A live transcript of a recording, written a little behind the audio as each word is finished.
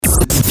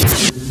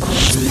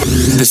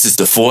This is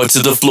the Forward to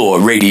the Floor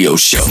radio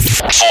show.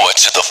 Forward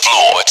to the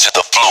floor, to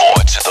the floor,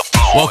 to the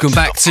floor. Welcome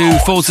back to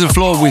Forward to the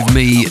Floor with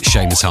me,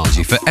 Seamus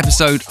Harji, for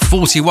episode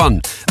 41.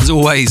 As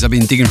always, I've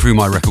been digging through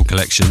my record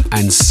collection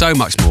and so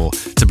much more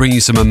to bring you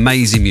some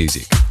amazing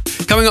music.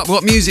 Coming up, we've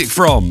got music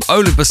from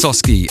Oleg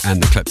Bosowski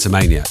and the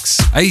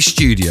Kleptomaniacs, A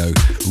Studio,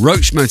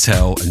 Roach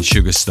Motel and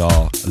Sugar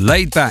Star,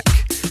 Laid Back,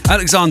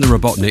 Alexander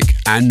Robotnik,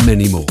 and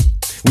many more.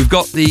 We've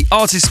got the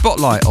artist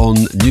spotlight on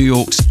New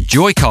York's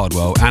Joy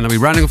Cardwell, and I'll be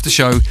rounding off the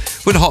show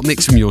with a hot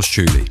mix from yours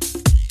truly.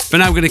 But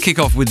now we're going to kick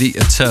off with the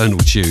eternal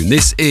tune.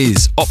 This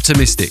is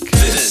Optimistic.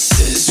 This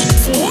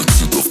is Forward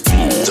to the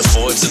Floor. The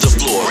Forward to the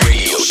Floor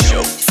radio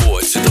show.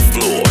 Forward to the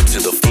floor, to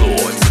the floor,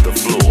 to the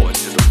floor,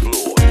 to the floor.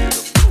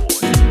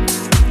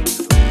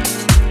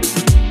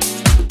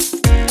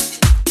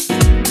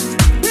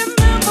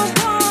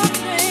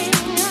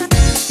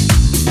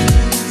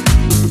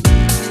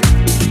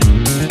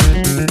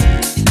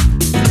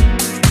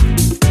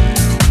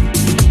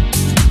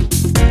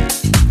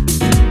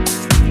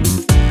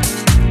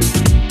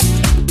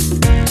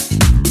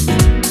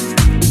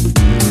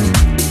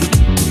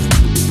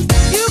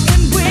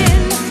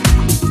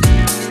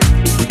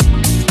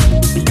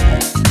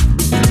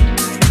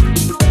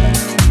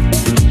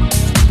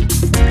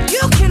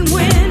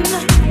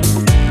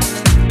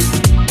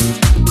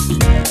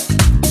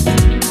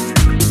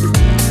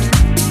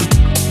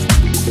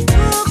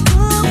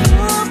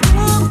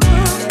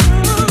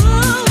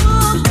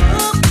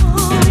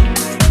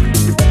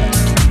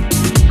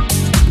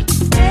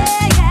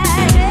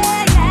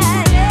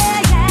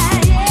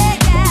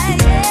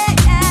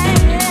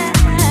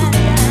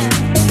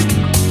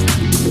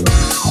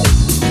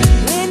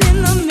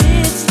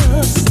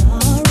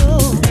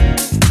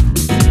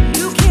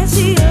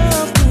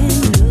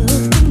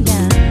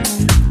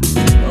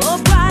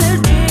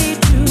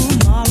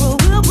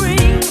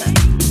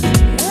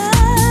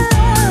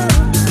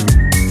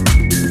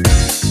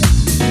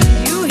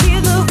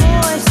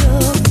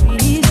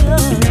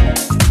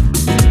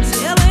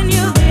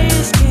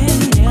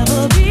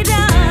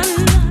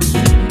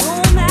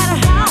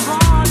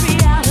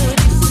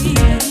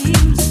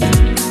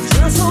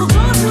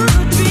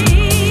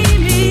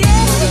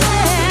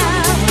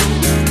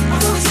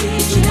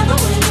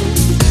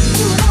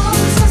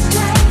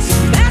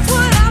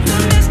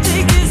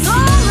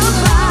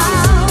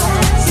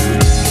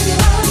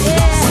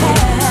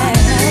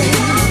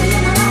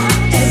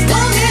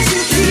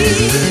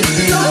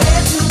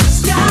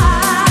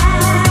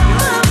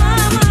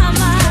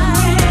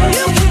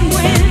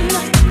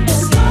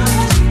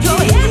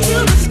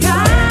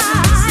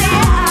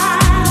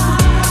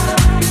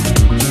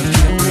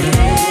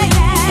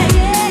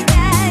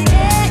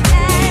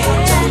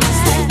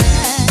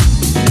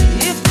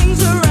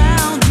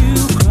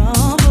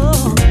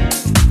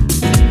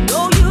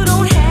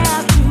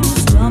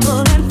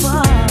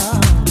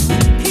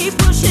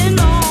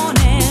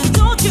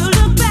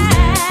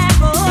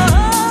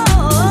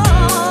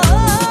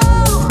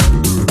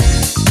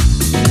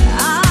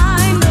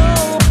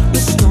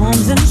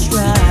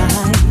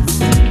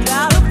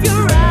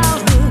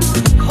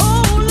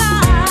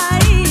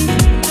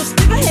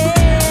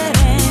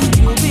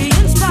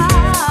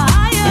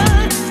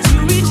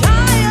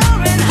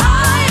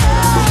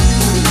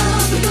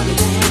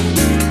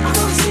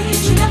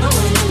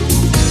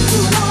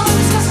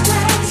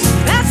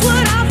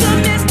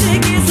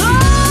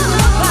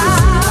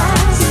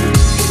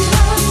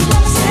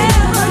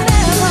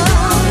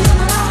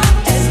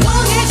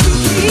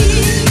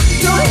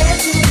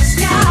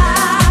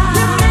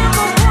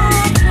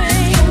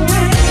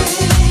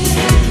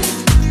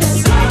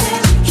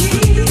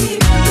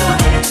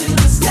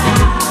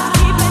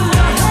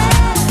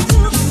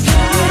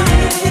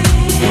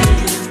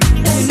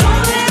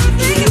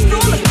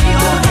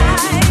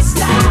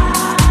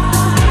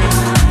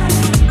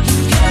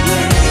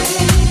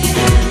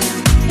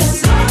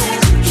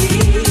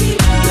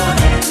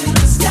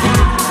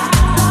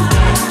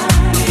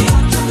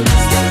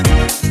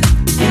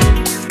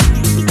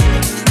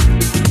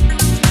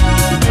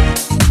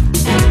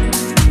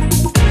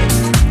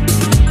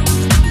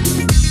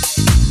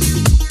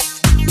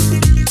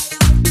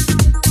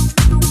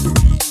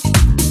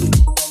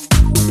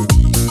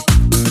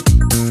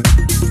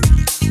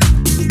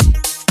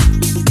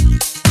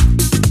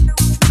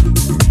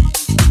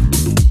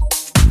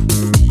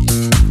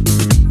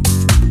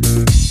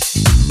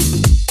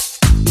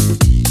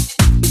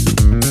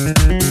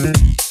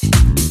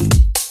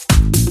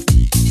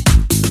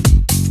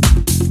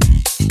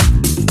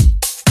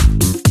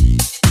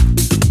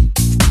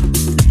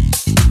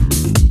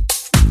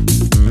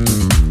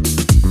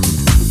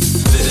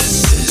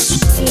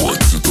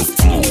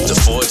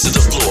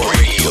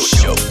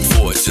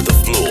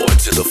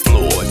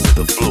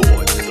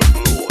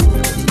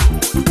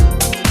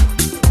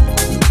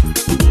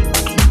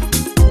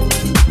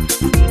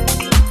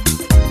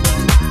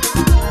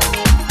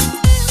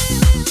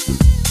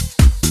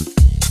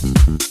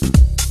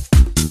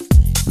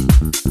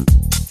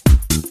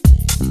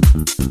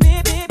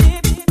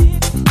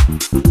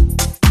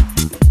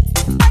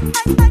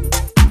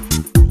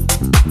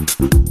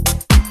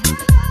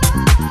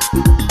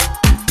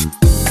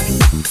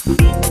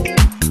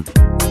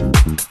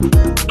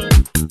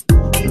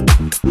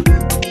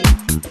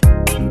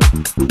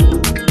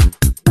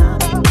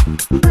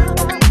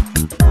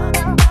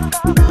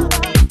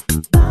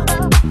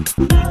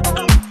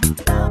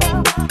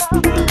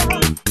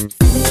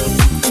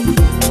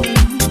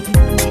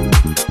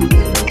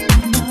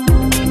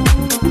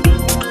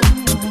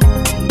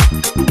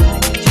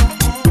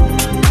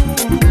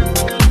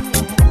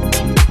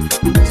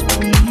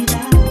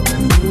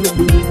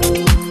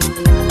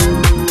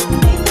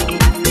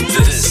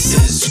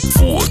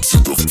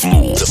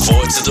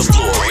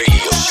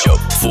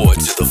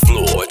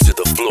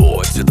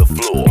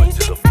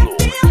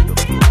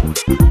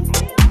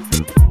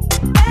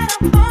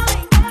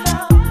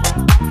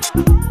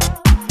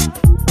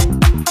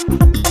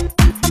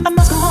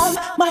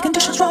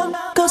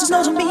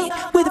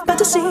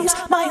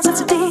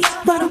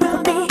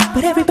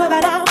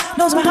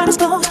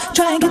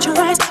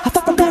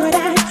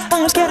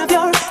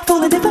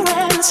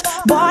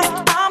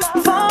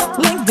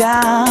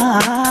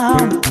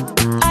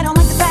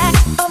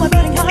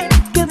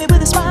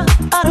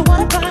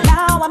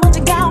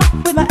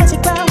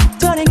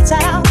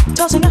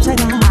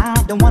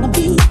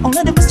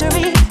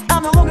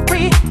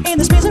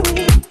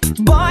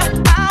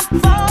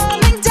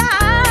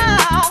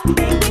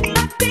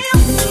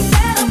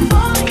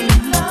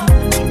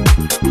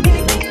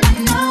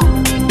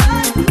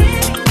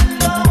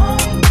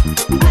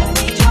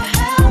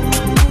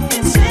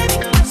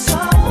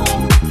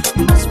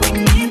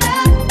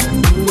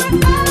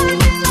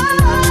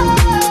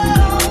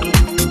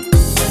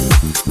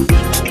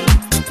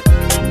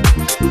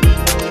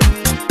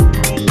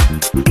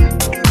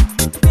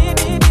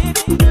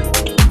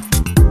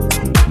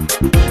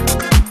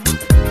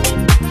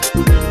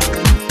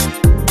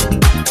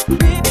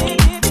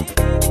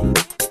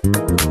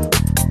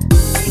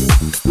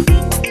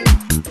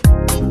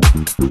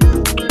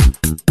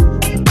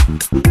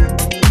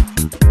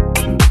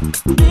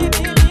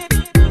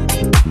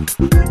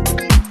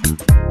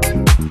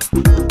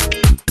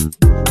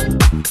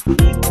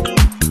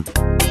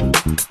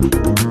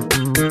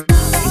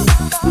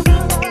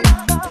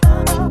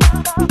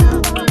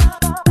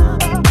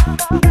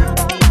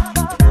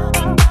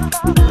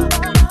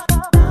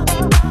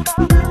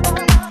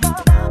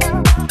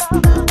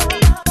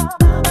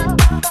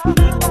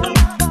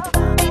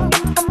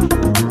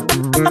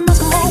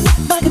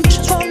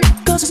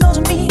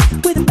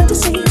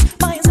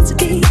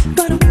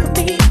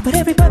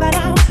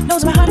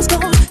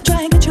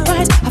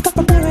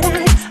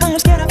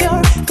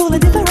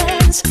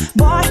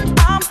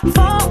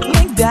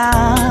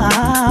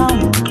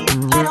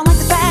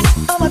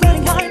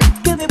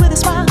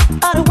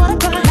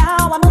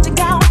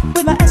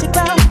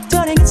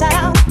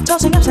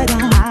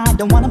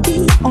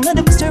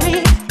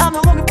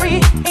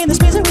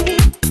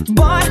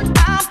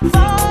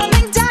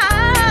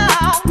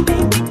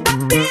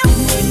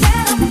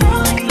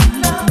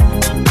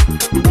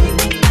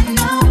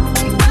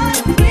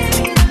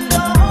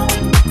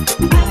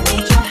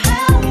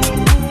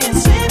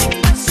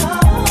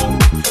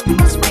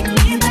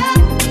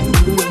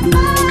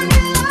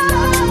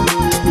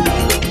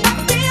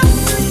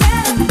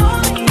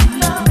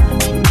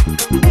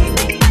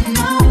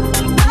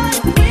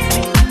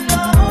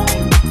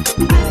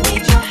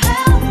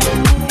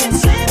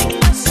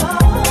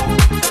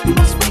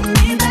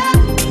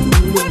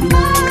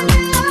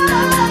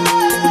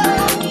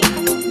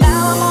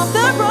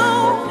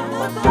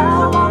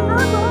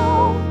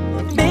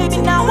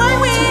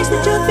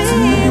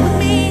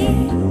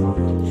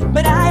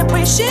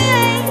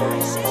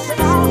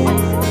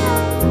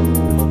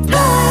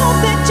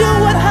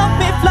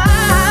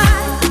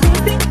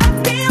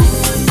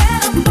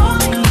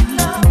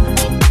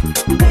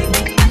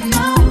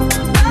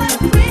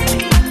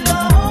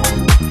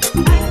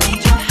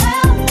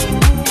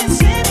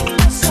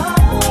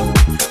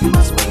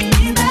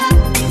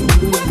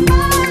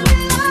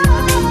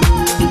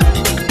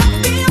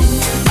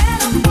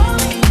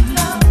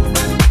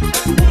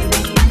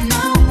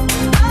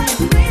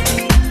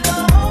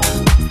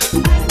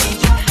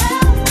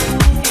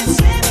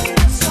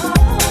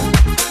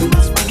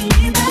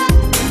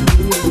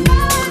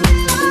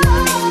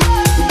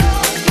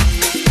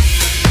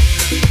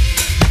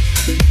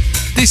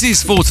 This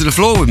is Four to the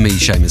Floor with me,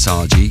 Seamus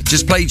Haji.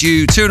 Just played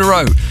you two in a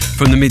row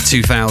from the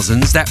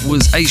mid-2000s. That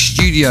was A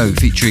Studio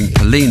featuring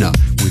Polina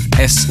with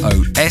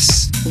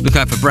SOS. Look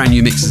out for brand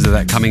new mixes of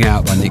that coming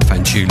out by Nick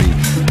Fanciulli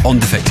on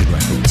Defected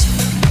Records.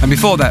 And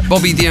before that,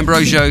 Bobby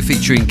D'Ambrosio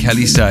featuring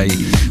Kelly Say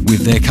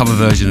with their cover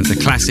version of the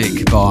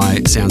classic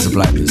by Sounds of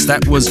Blackness.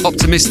 That was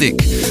Optimistic,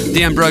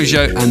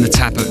 D'Ambrosio and the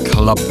Tapper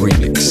Club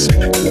remix.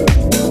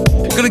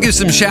 Got to give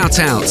some shout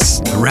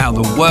outs around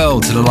the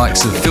world to the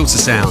likes of Filter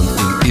Sound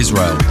in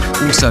Israel,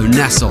 also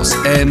Nassos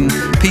M,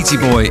 Petey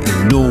Boy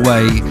in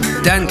Norway,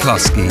 Dan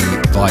Klusky,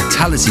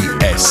 Vitality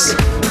S,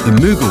 The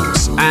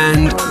Moogles,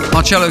 and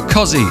Marcello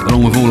Cozzi,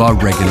 along with all our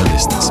regular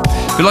listeners.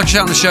 If you'd like to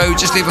shout on the show,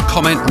 just leave a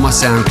comment on my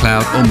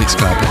SoundCloud or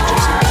Mixcloud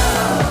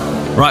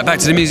pages. Right, back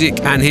to the music,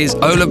 and here's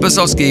Ola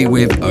Basowski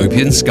with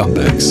Opium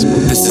Scumbags.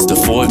 This is the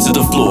Four to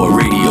the Floor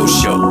radio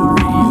show.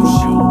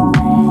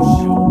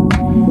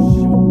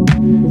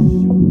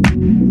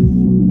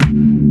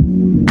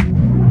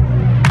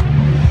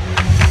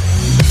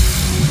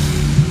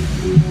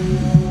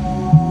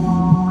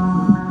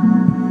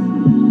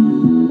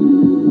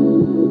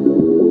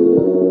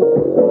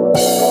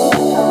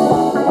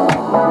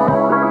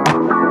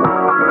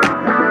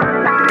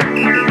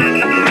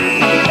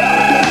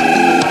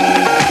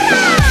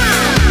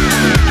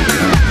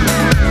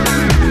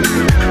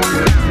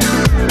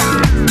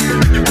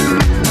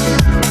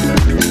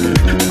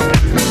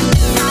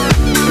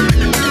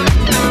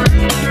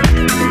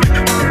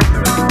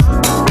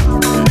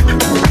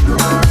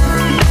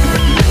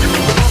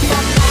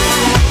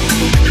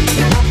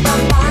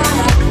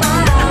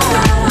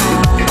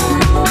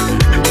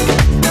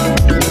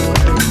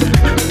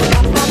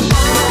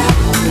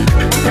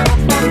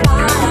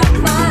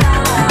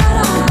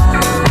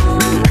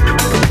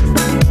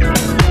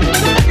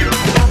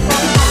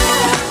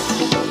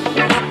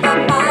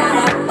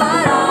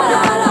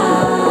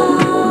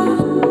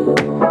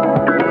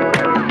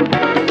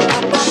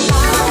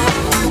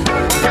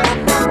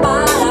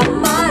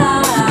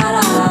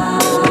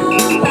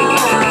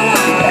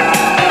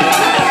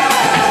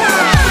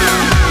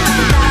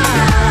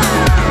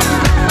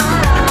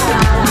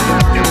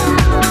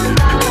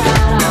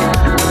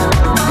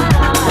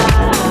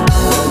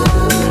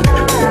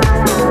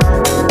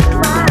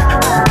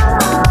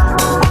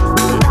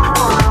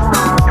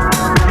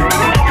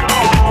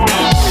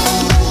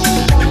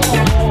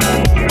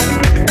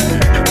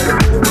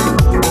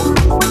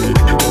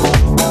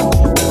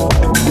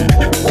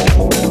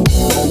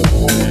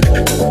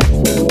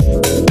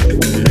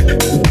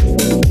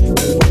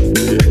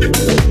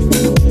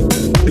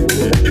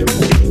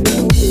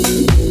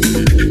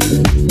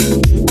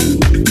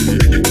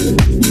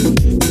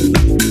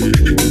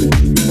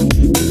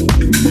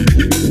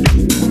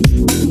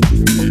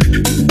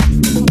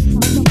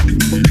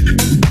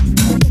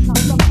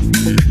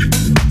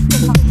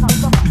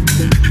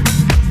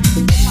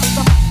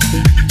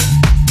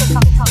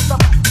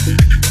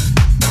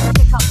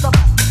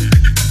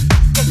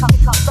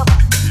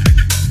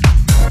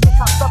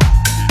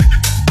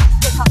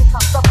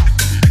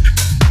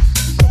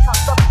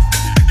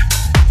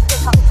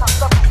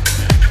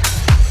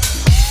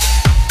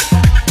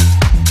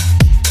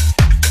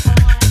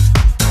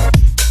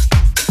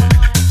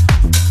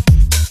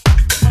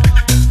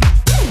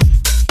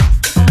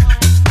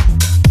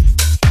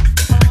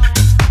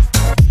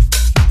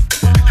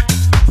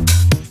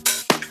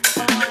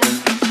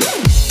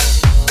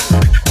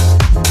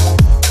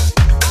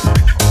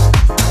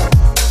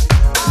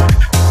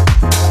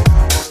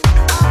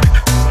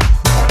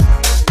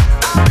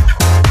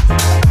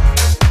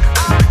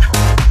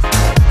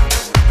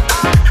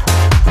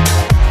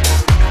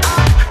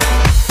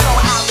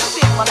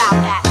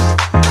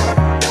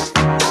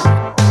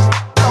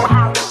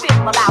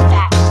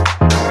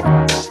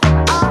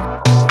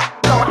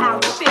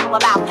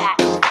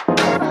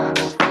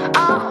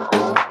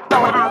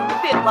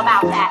 feel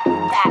about that?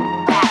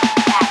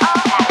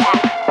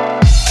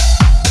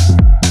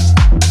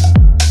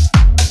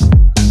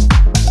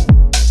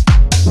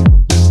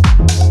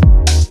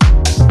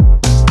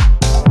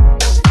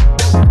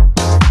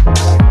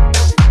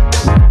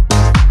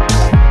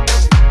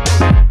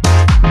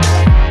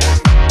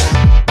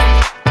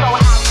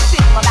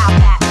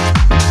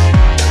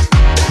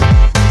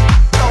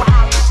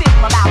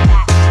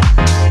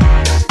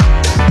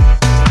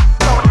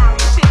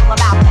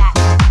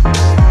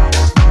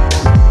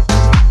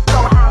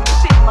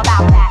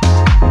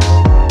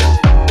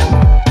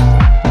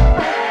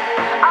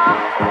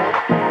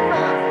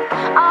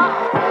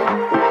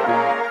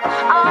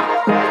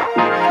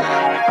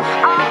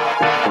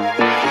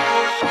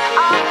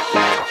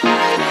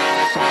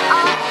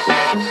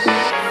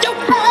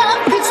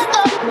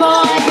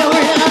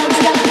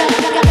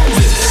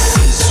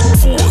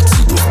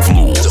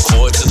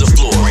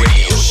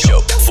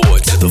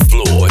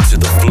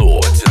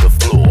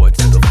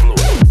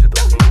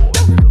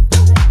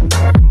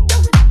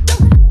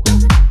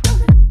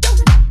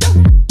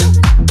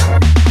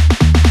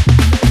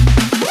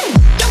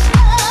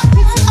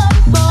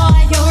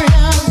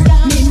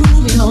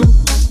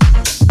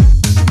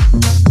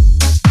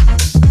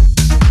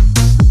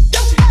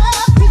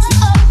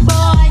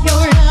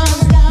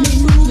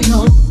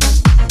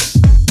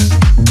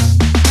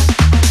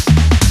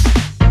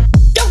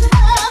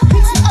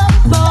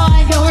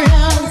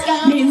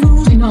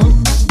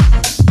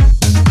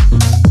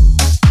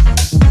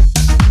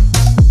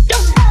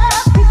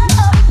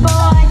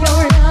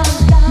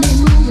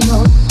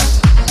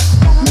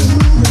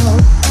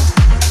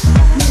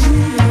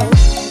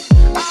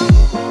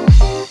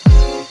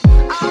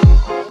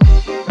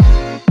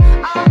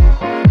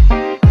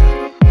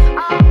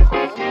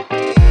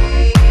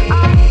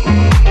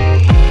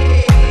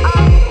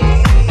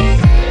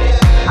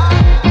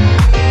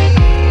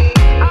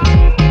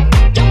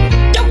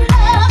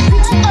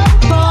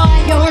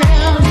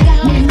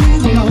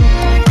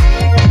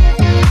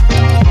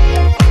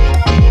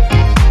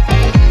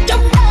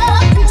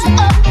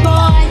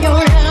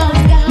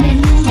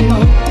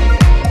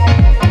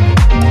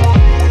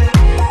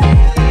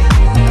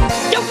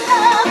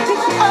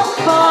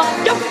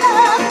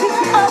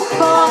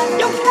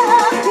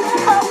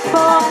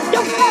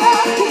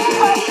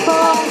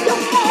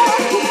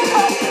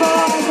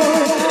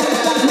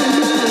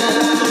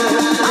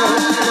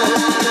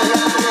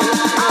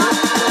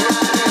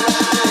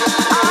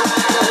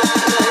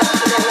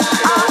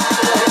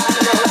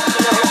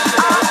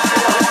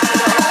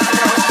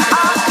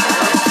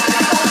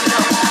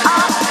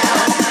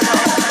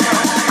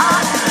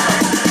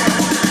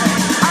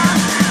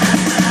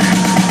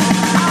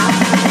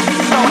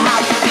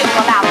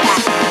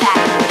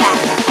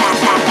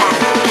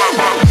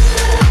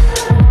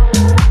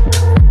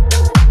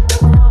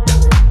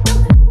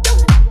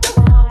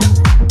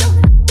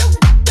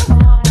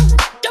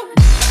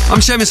 I'm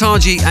Seamus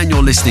Haji and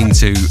you're listening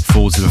to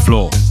Fall to the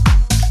Floor.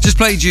 Just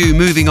played you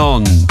Moving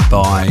On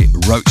by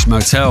Roach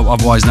Motel,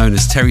 otherwise known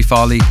as Terry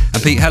Farley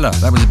and Pete Heller.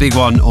 That was a big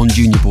one on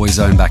Junior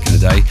Boyzone back in the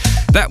day.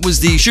 That was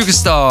the Sugar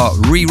Star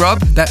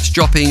Re-Rub. That's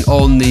dropping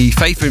on the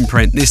Faith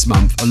imprint this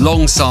month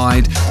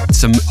alongside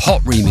some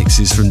hot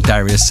remixes from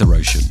Darius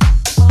Sarosian.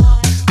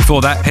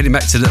 Before that, heading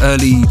back to the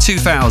early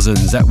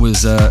 2000s, that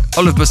was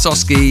Oliver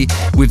Bosowski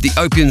with the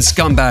Opium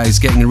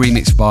Scumbags getting a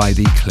remix by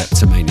the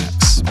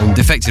Kleptomaniacs on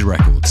Defected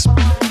Records.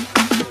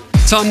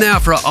 Time now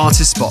for our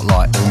artist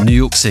spotlight on New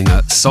York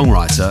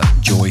singer-songwriter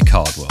Joy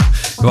Cardwell,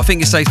 who I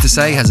think it's safe to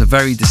say has a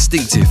very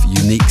distinctive,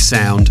 unique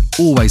sound,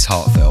 always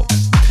heartfelt.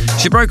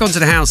 She broke onto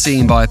the house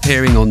scene by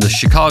appearing on the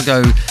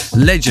Chicago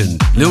legend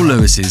Lil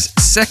Lewis's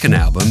second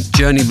album,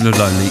 Journey with the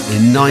Lonely,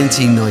 in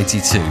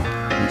 1992,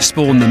 which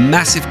spawned the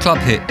massive club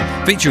hit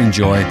featuring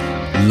Joy,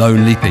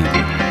 Lonely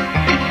People.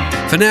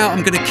 For now,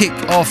 I'm going to kick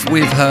off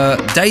with her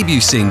debut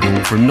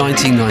single from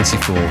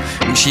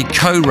 1994, which she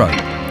co-wrote.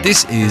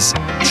 This is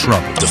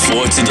Trouble. The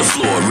Forward to the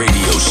Floor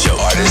radio show.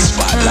 Artist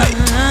Spotlight.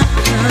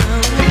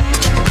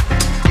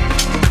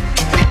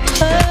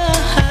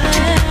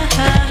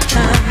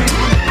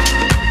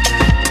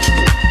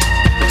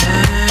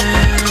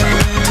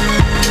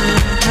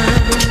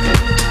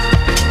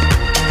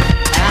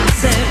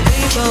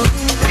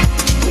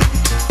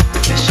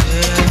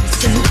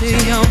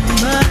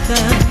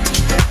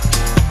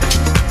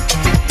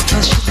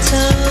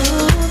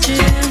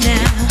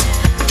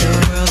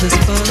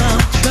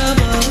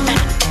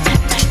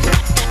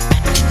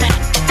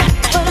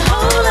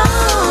 Hold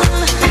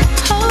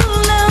on,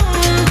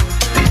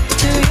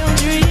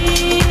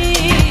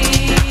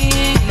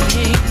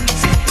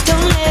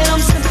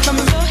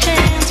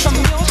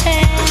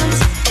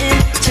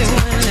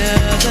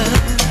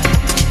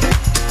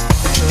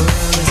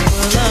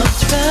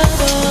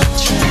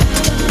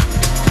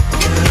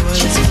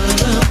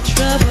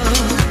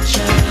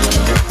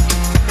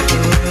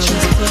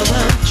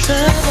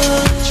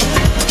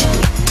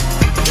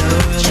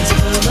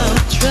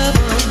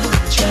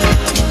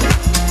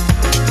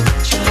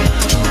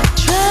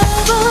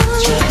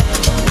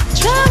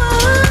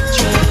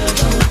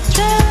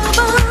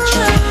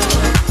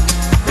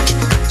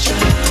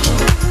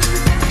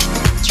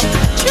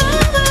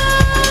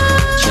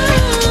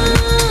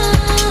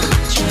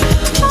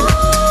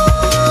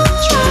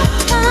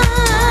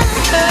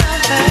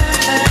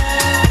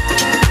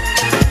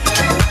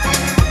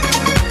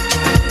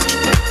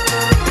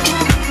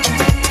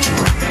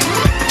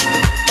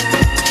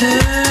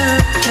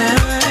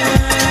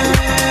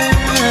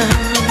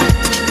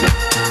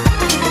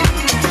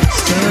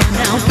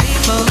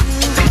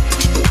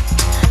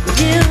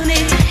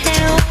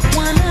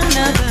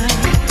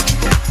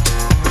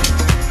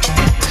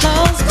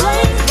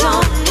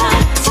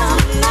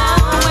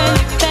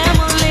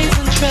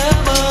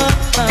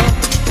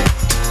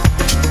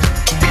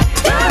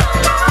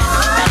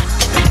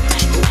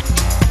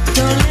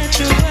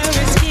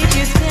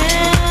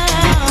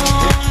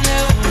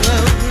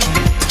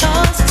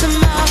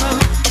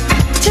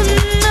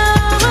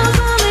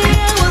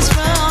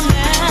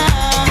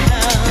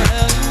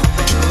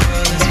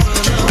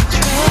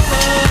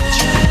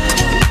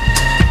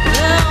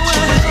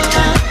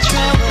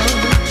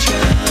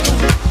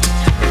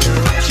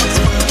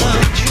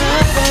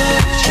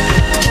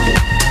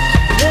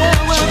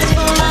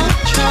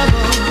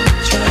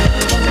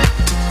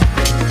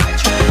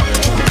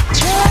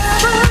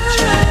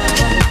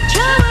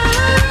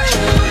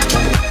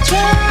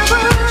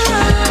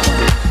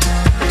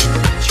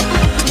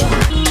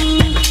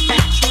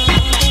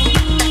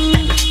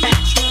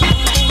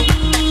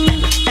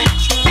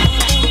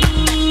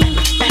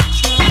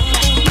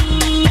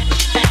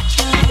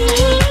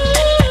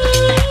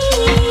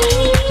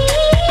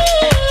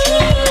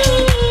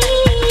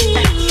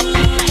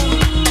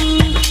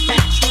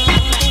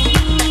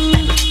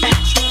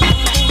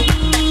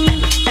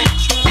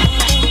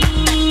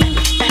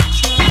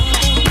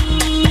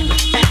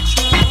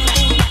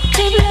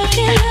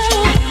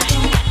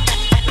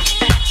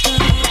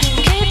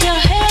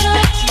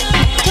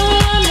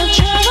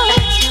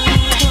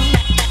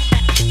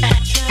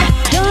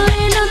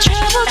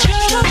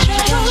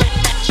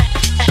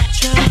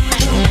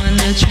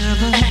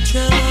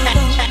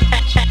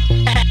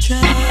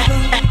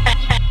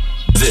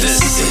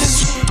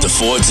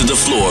 Forward to the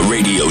Floor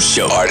radio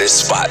show.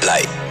 Artist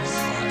Spotlight.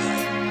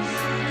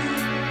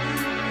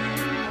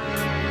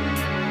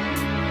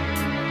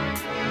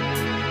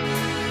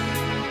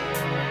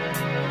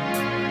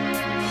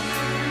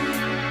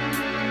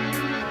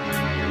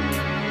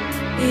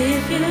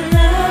 If you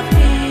love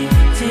me,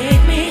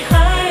 take me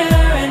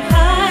higher and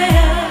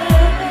higher.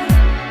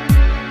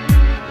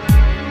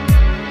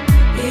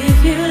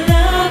 If you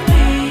love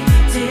me,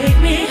 take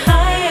me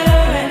higher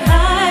and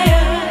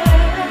higher.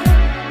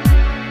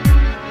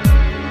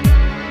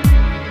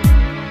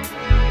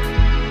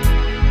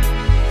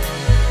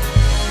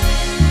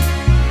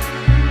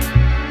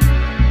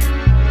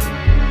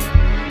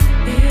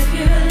 If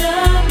you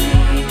love me,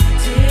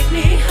 take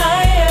me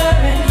higher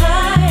and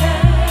higher.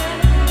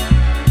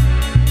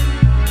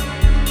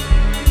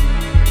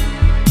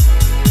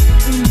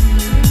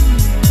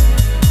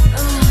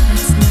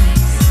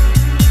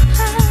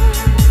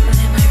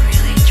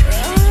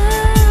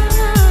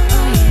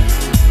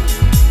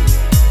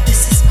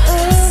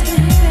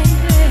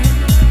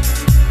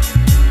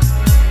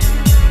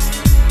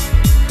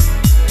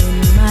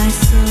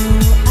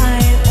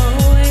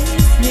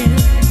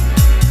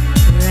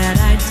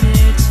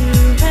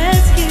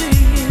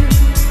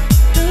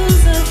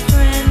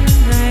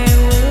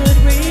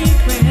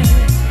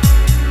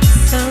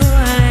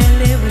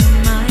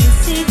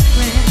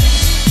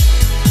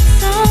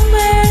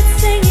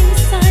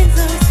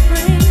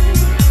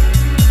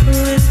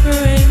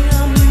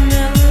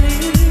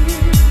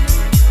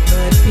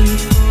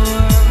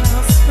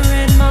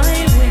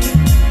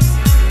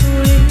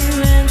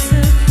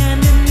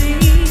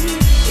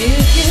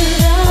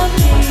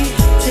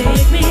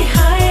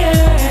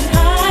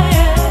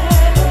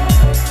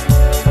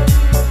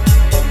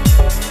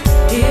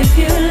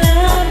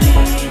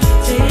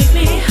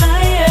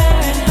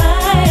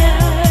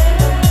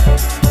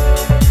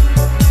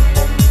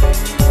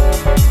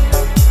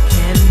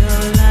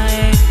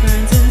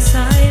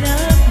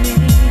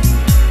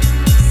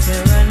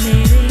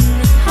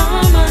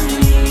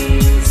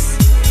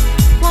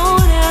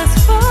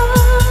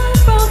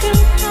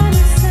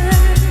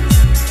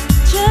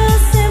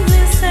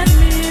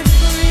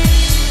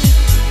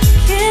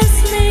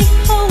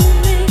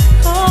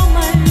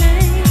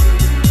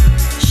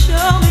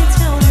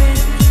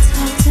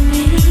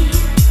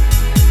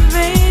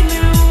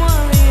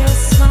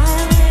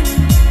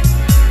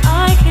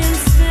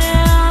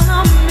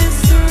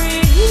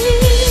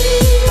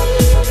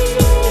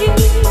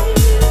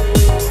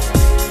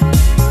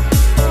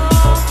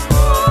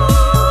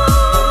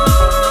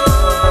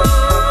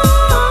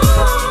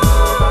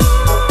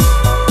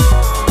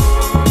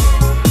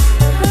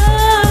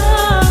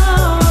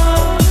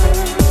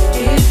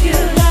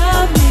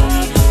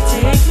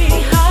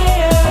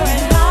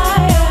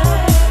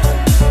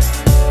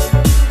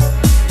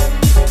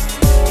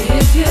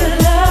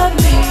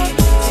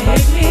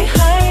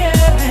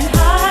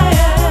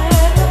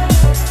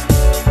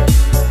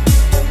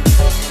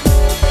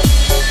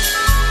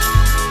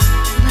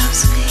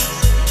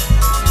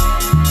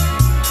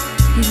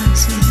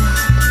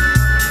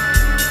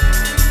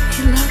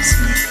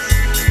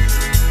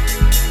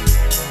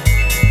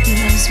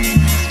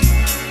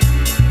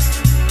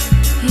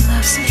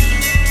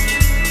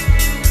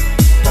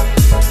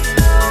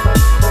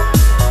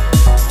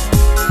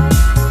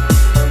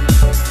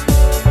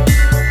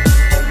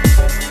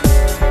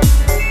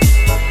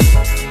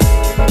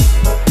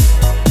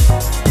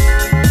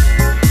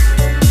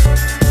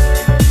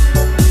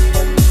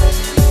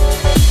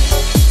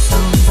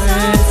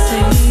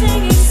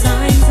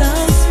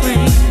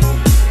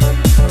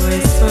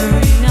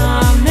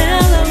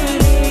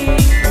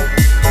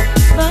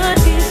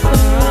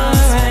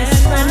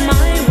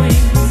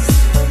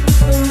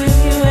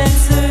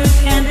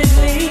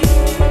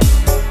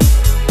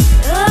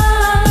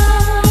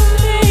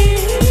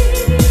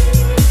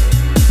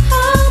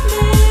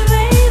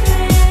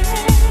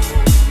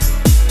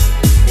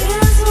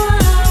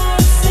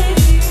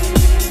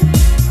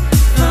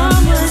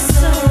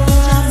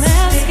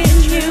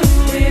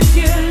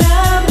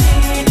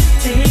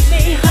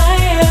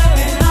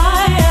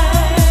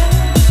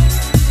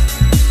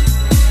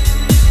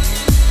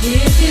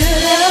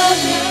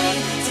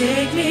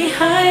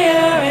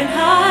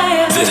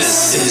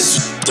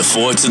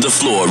 Forward to the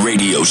Floor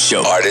radio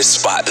show. Artist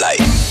Spotlight.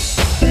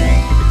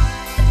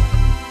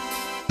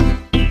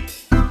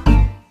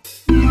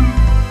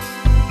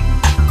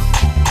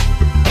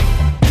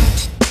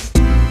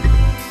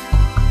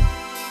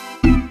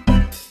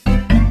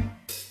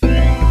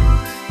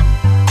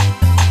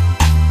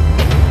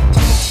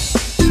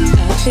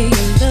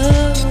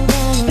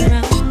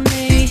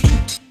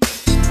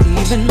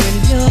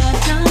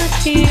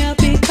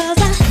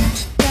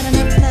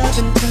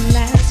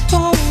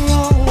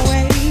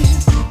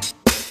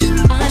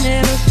 I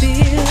never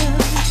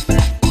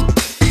feel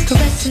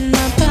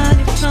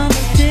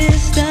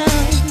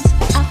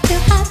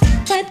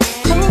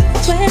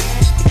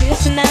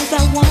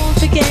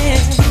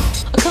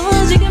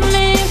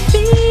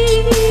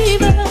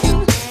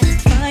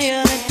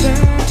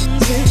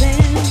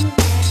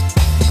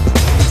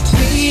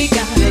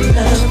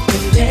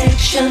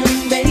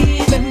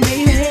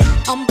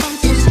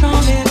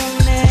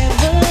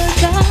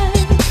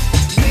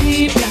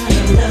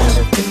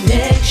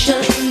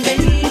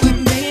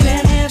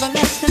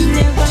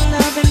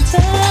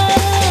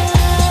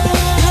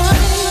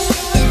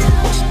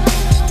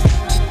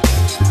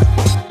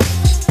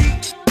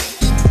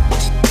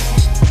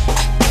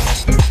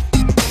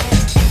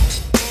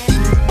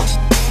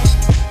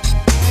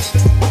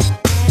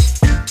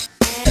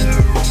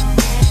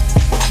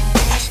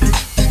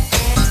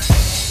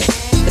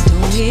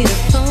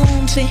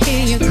to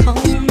hear you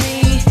call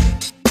me.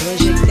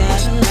 'Cause you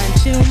got a line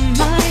to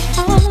my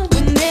heart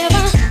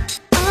whenever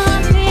I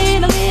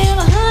need a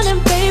little honey,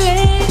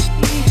 baby.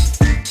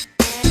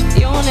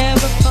 You're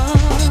never far.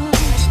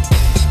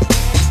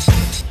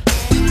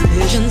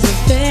 Visions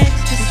of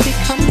ecstasy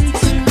come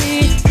to me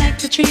like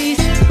the trees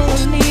full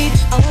of need.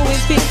 I'll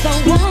always be the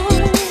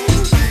one.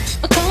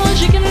 'Cause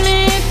you can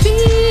make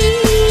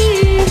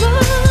fever,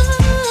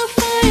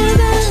 fire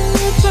that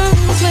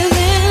burns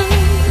within.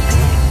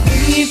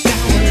 We've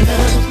got a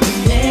love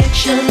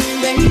connection,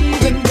 baby,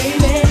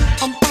 baby.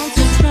 I'm born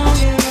so strong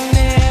it will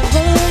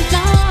never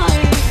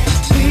die.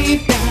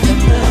 We've got a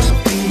love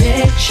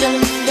connection,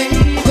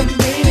 baby,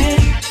 baby.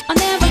 I'll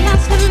never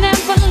last and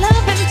never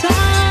love and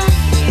die.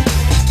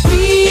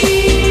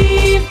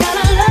 We've got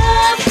a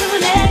love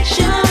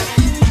connection,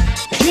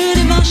 true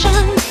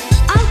devotion.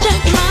 I'll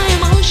check my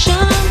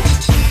emotion.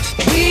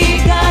 We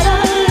got a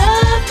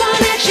love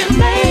connection,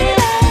 baby.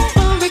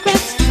 No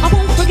regrets, I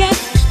won't forget.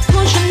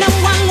 'Cause you know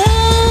I love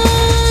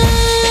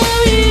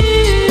you.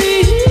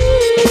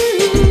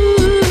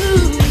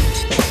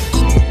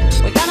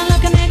 We got a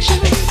love connection.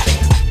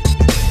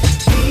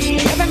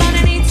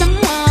 Everybody needs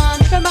someone.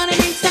 Everybody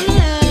needs some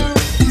love.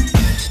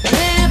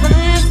 Never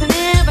left and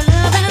never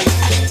love and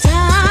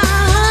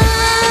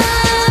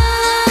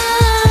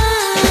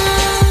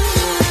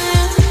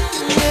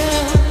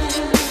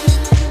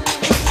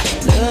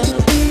love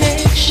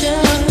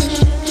connection.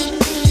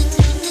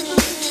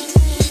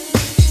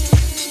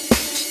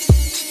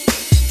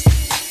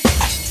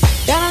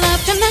 Got a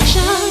love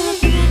connection.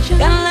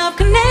 Got a love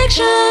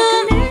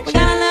connection. We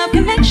got a love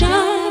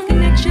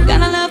connection.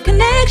 Got a love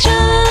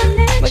connection.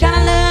 We got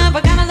a love.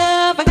 I got a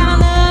love. I got a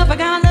love. I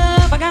got a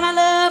love. I got a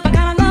love. I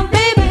got a love,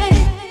 baby.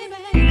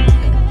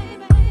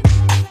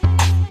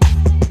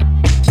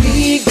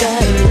 We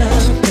got a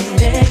love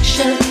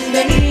connection,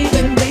 baby,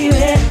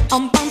 baby.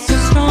 I'm born so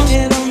strong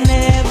it'll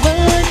never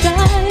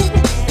die.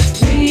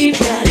 We've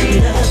got a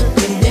love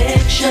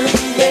connection,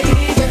 baby,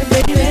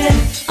 baby.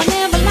 I'll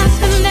never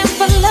last and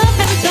never love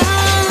and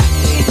die.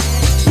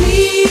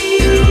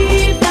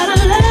 We've got a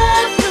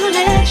love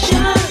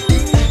connection.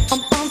 I'm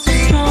born so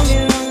strong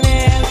it'll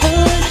never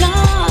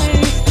die.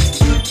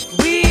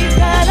 We've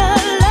got a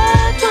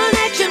love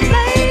connection,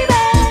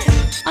 baby.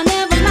 I'll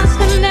never last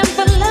and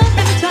never love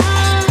and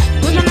die.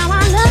 'Cause you know I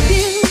love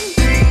you.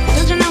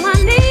 'Cause you know I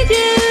need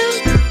you.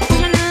 'Cause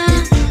you know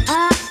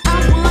I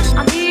want,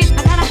 I need,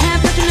 I gotta have.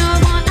 'Cause you know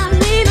what I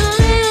need, a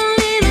little,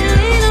 little,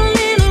 little,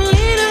 little,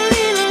 little,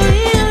 little,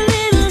 little,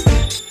 little.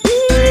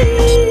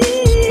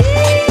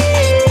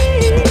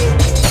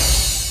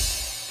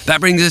 That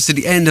brings us to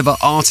the end of our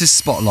artist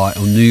spotlight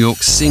on New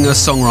York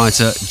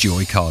singer-songwriter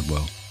Joy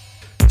Cardwell.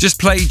 Just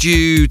played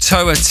you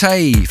Toa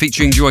Tay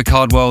featuring Joy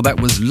Cardwell. That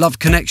was Love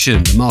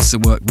Connection, the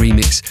Masterwork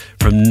remix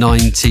from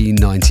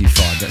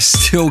 1995. That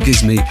still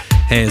gives me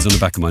hairs on the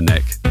back of my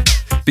neck.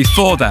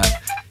 Before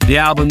that, the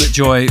album that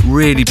Joy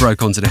really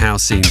broke onto the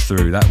house scene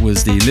through, that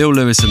was the Lil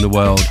Lewis and the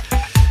World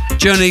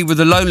Journey with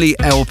the Lonely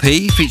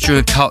LP, featuring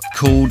a cut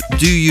called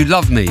Do You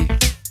Love Me?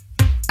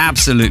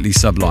 Absolutely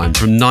sublime,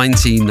 from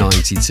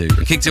 1992.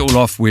 And kicked it all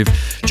off with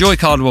Joy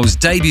Cardwell's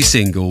debut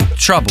single,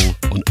 Trouble,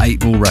 on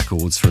 8 Ball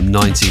Records from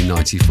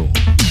 1994.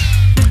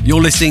 You're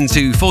listening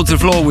to Forward to the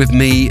Floor with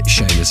me,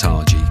 Seamus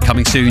Haji.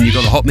 Coming soon, you've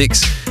got the Hot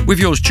Mix with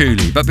yours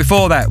truly. But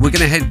before that, we're going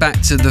to head back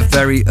to the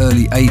very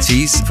early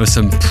 80s for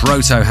some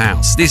proto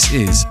house. This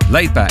is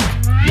Laid Back,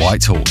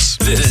 White Horse.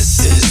 This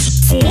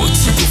is Forward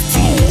to the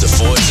Floor. The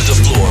Forward to the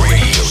Floor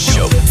radio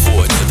show.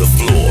 Forward to the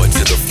floor,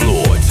 to the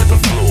floor, to the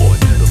floor,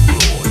 to the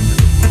floor.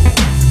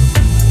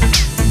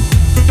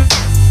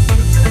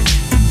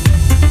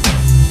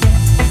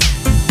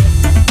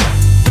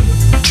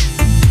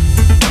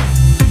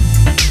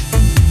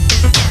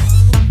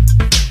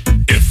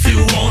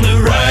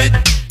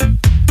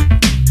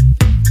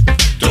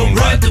 Don't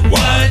ride the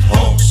white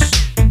horse.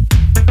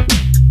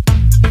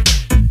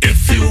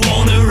 If you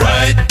wanna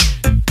ride,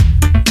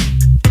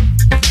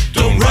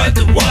 don't ride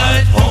the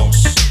white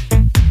horse.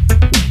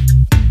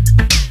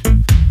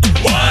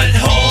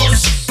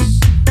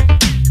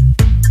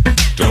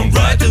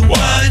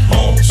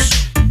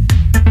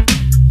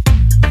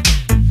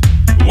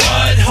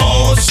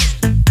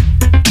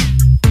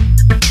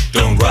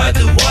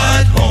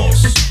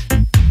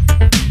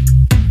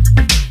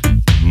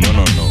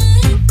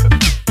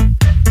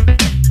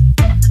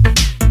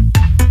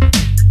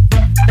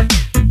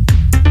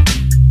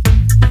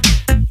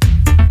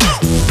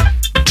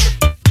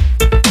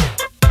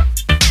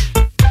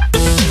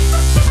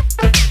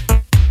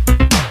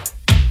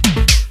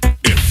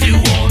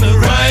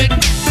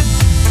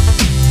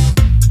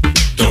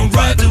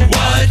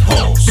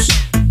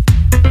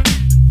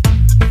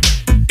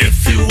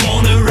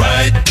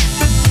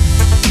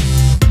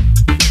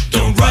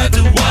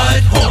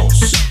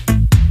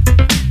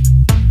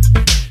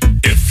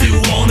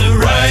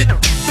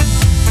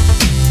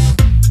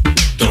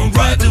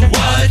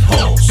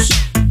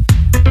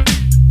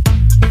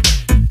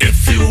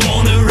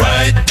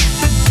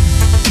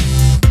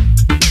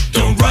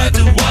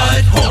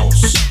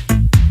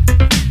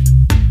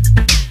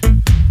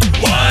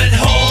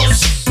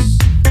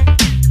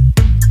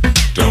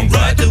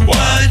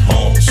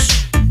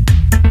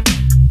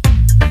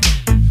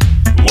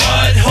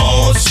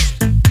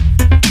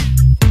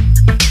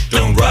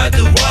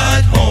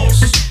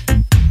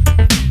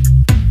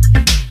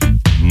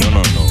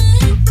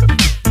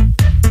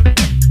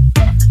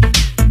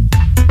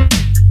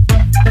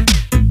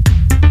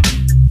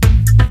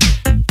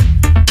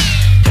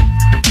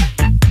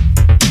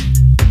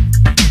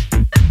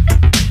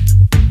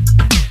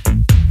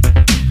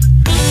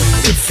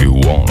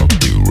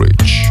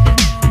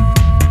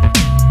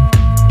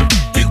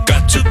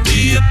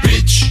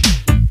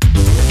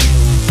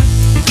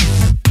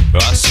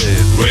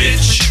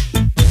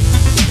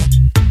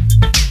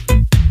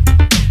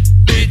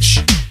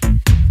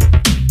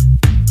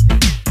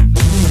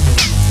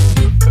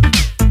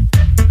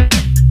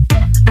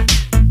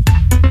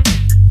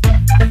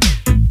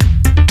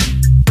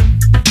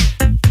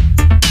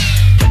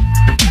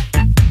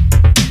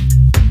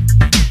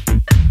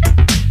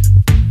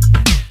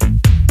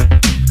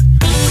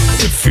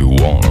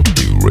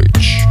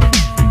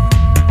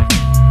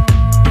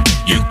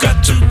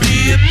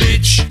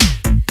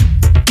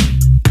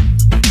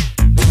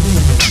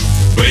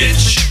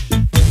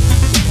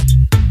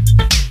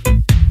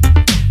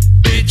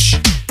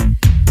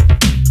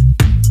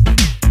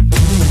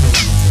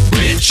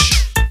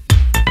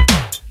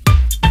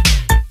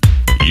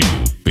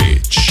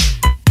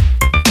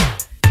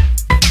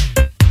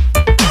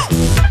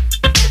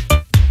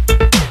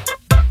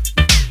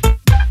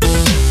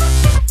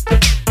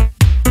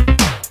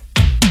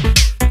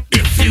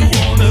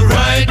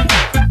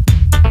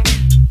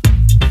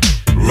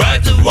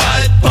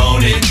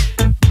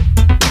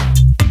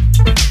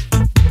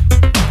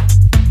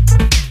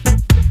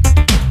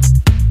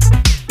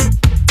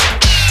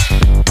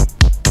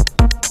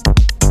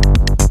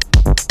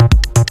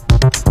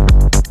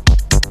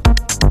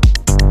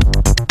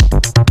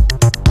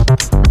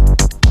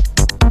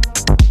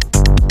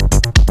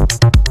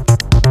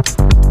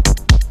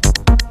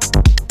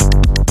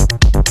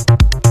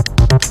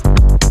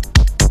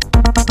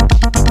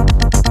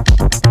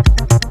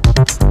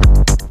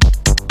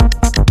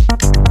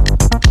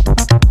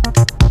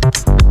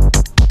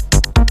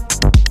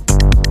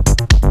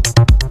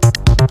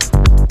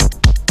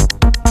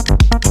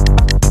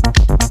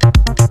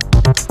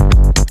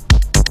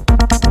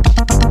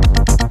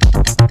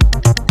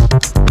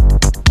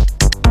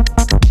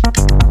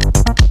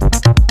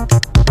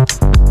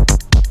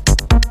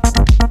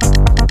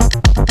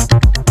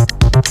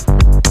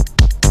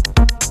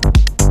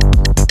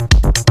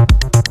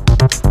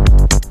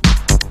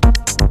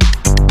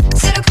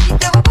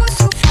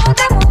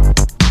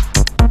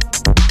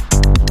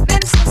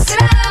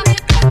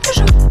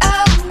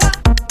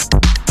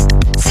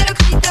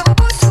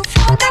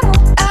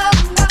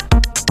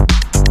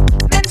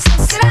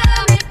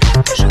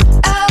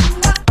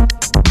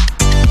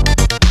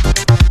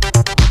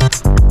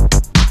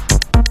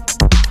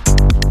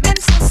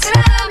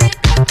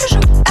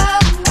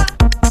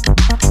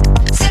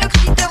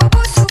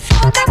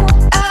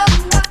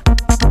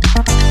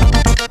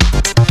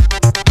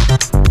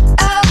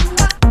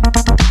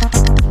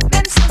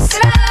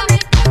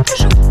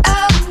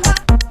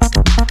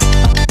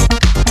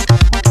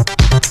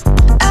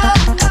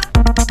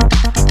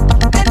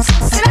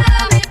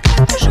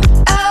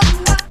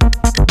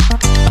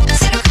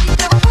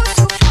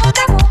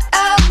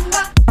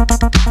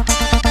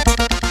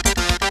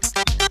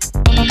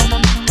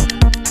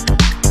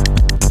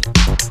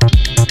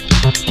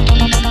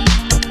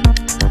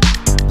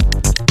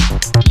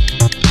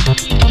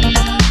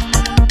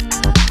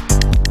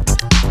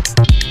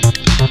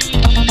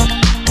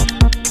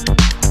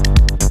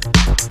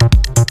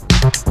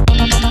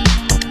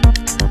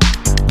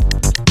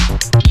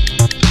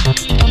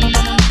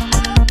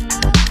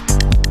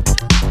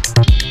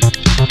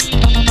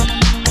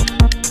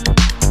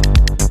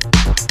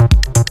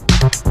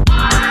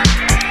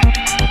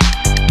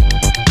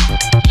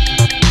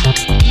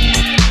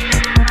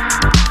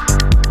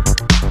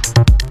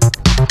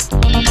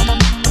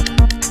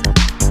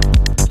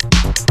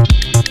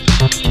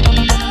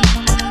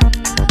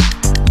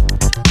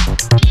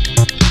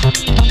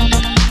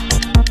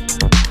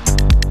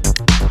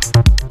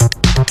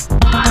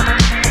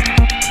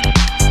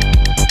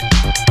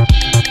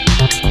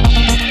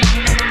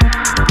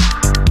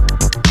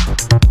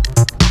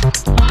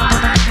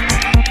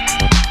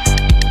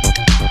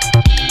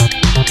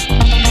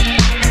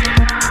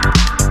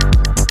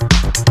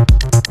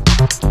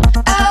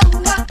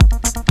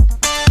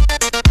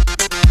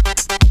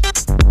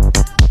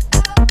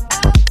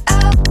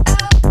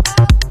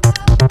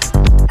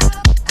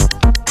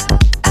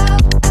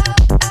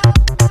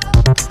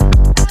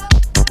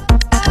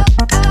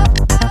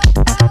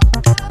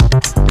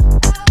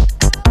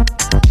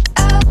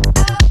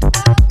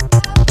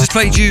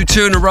 just played you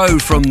 2 in a row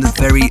from the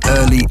very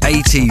early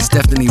 80s,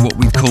 definitely what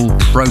we'd call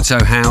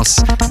proto house,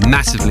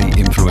 massively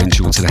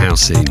influential to the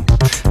house scene.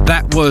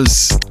 That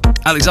was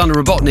Alexander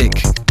Robotnik,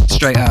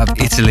 straight out of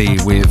Italy,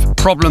 with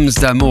Problems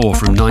d'Amour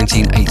from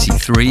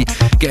 1983,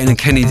 getting a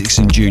Kenny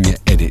Dixon Jr.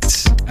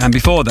 edit. And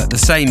before that, the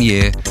same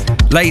year,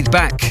 Laid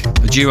Back,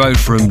 a duo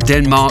from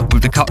Denmark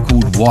with a cut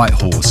called White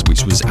Horse,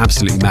 which was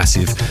absolutely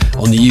massive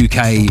on the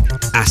UK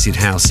acid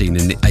house scene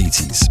in the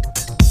 80s.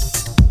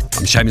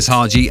 I'm Seamus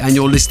Haji, and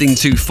you're listening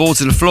to 4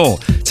 to the Floor.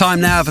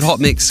 Time now for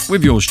Hot Mix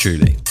with yours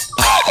truly.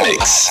 Hot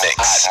Mix.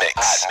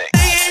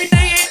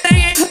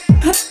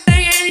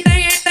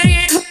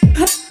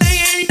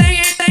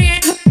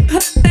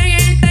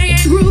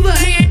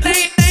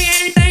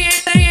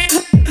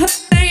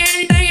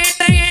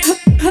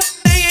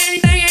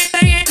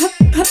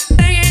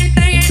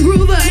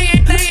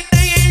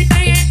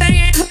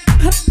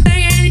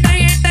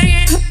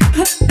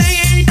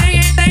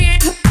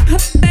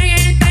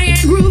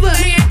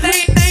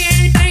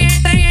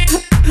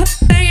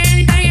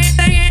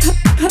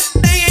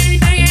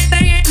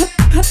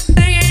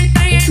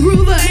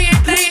 Groover.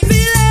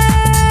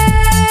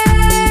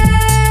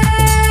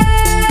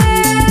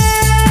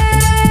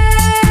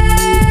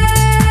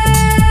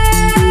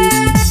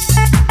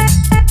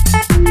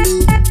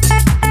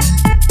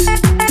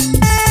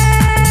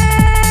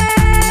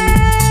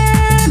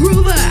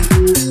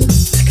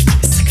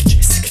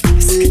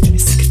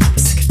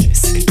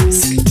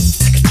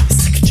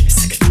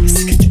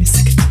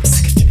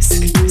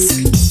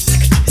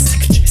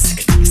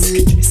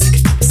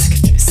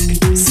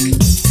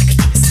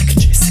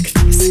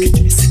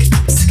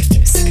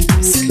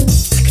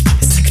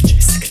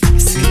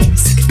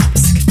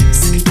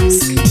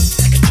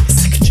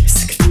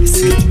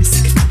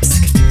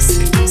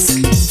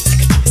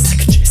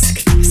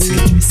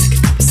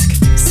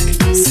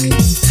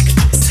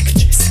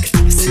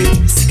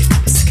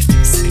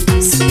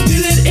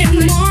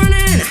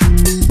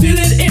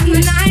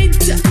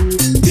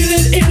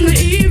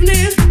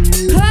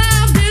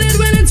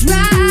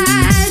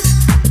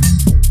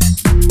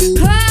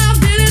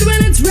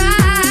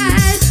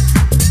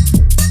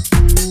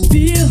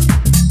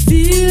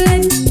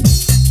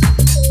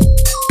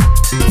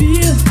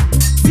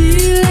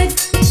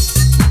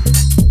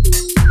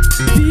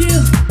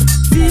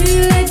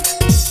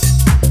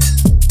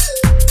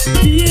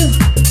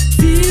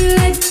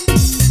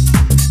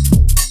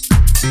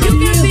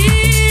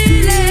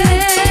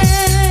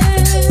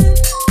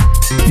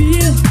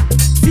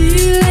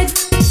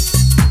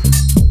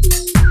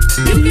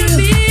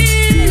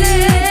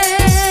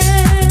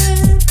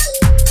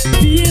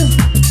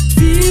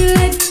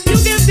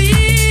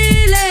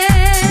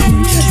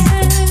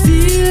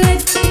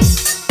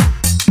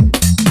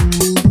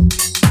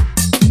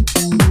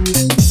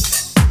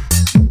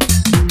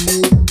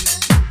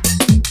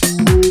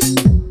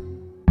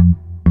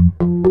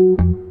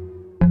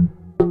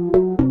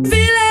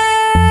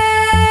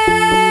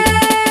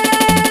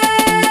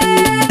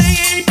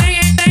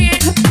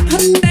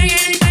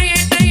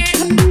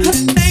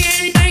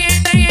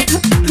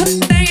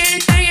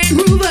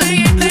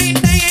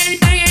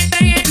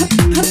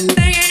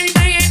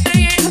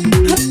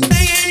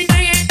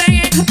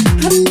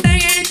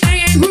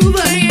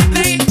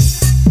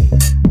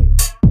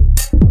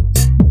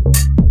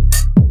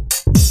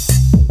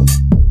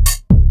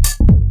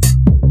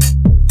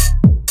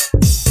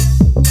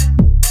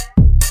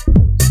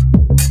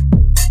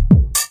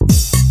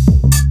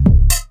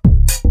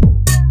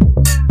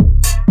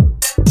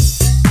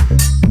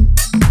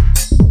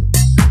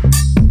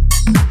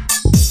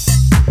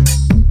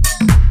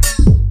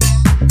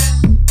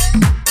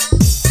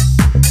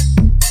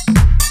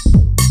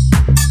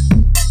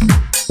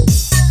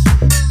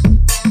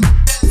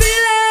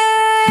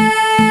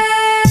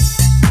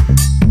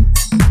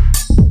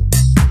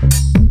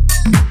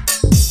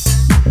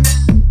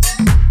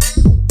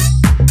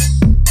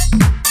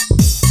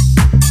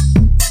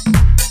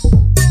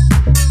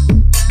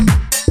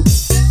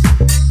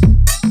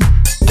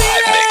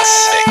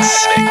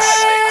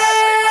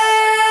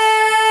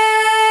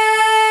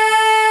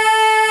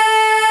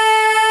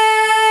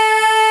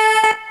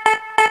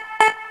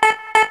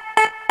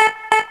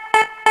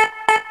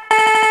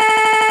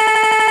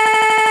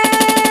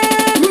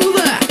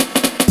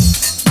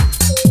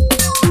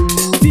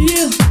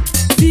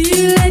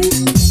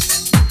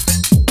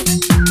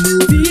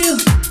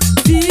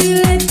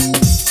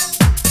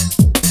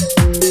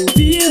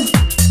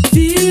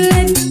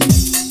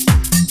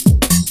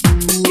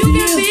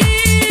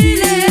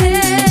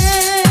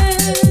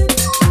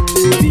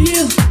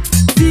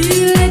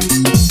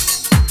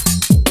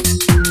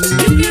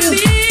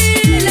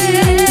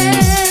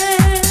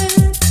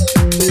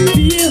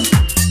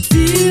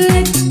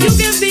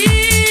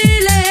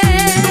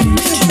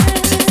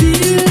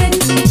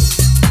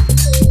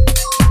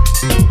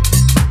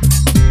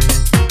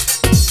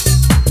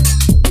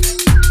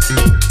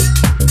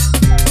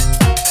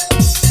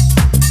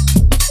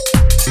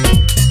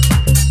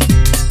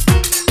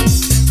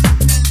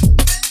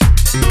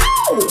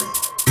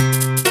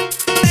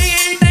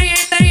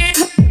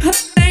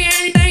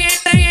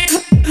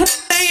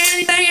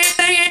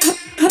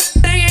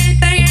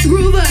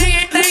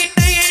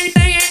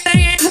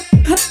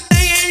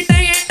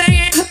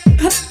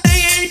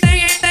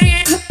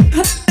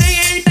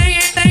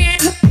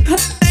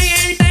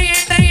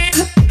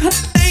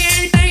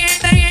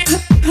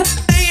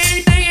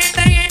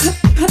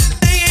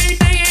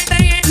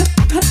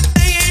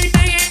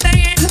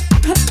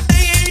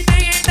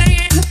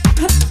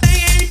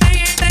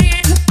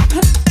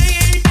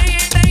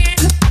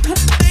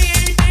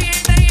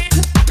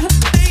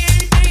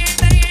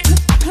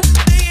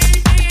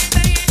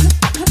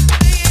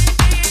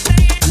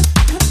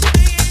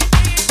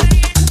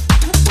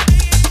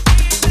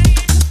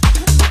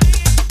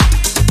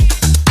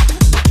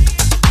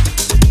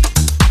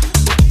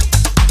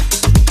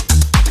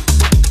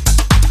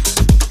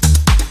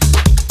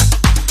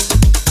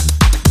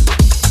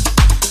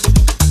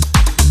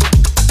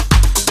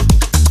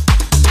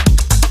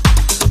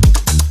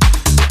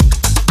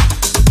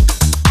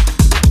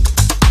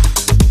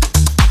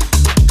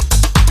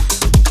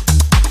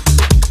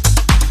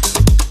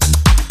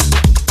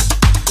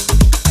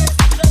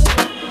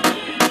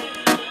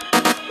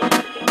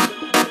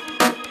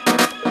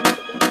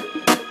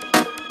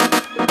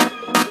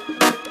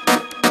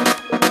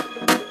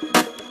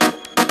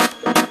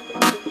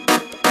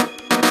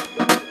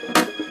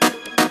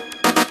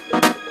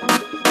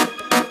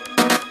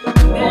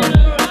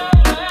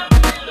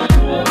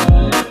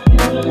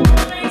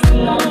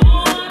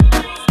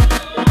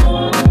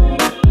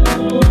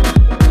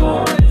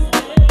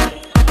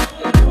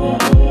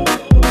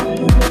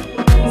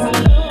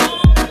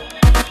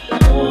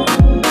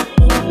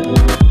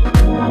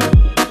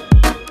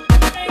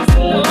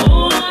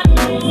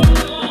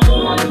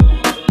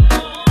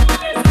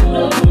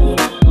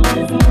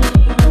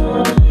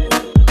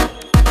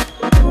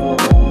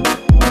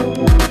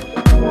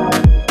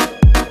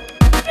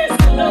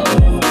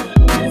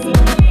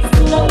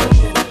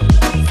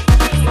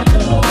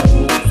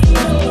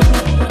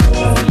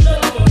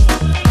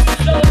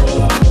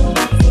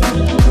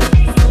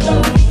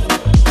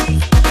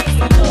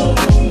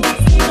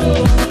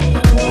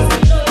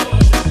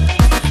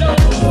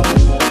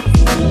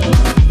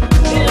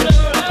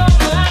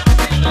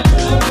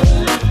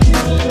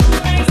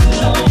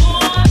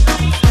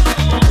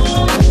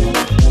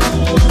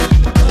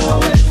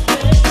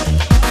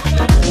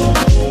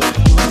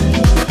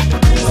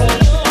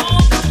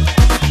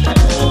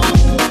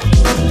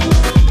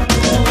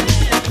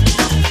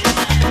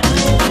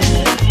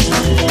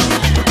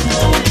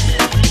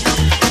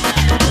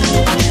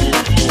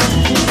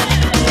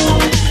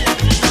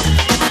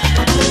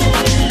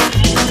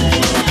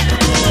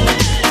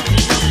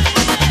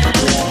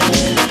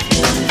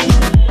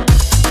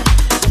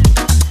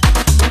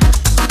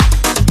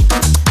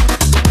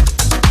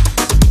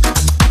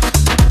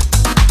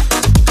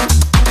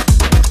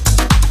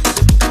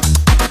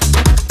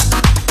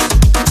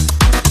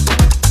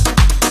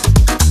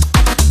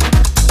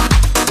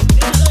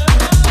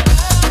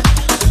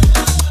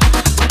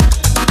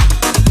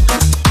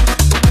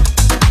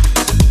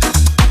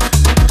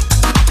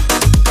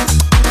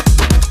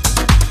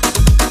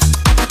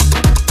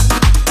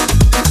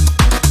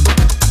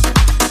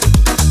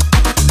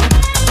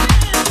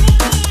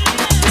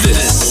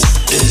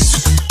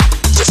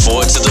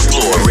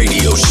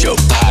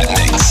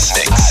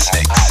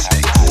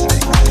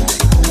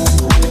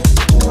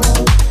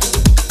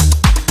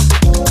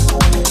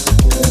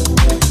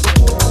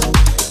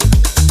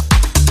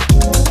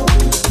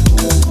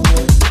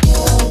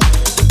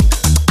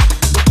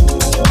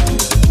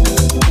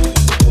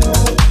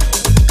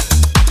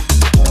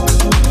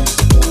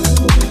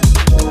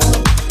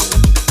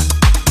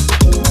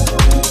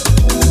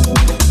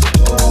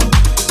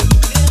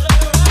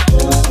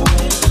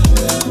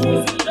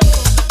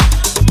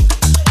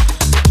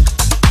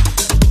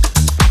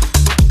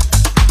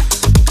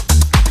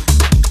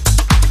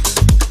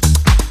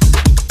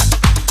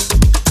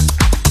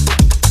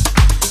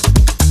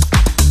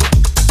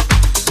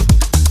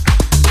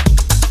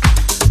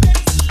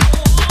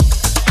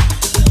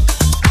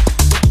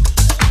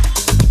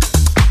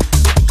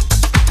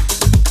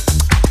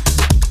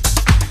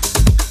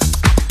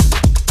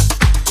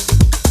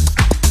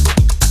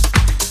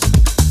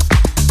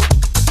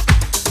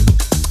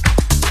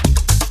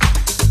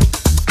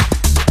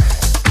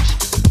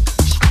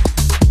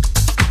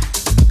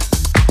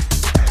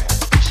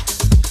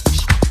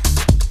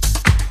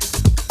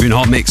 You're in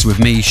Hot Mix with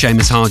me,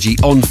 Seamus Haji,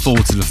 on 4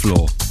 to the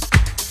Floor.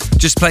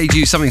 Just played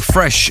you something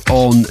fresh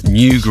on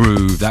New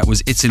Groove. That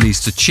was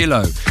Italy's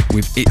Tocillo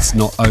with It's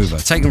Not Over,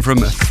 taken from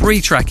a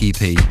 3-track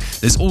EP.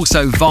 There's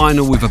also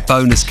vinyl with a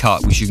bonus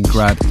cut which you can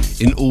grab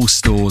in all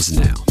stores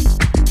now.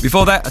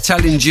 Before that,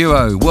 Italian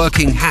duo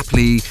Working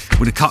Happily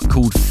with a cut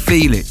called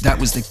Feel It. That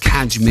was the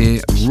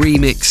Kashmir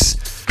remix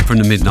from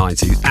the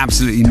mid-90s.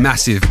 Absolutely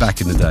massive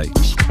back in the day.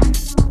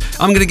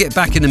 I'm going to get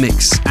back in the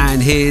mix,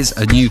 and here's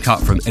a new cut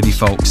from Eddie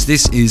Fowlkes.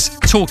 This is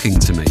Talking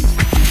to Me.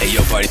 Hey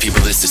yo, party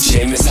people, this is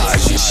Seamus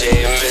Haji.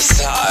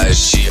 Seamus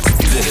Haji.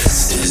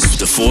 This is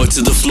the 4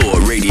 to the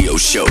Floor radio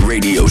show,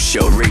 radio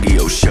show,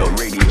 radio show,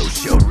 radio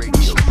show, radio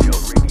show,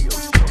 radio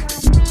show.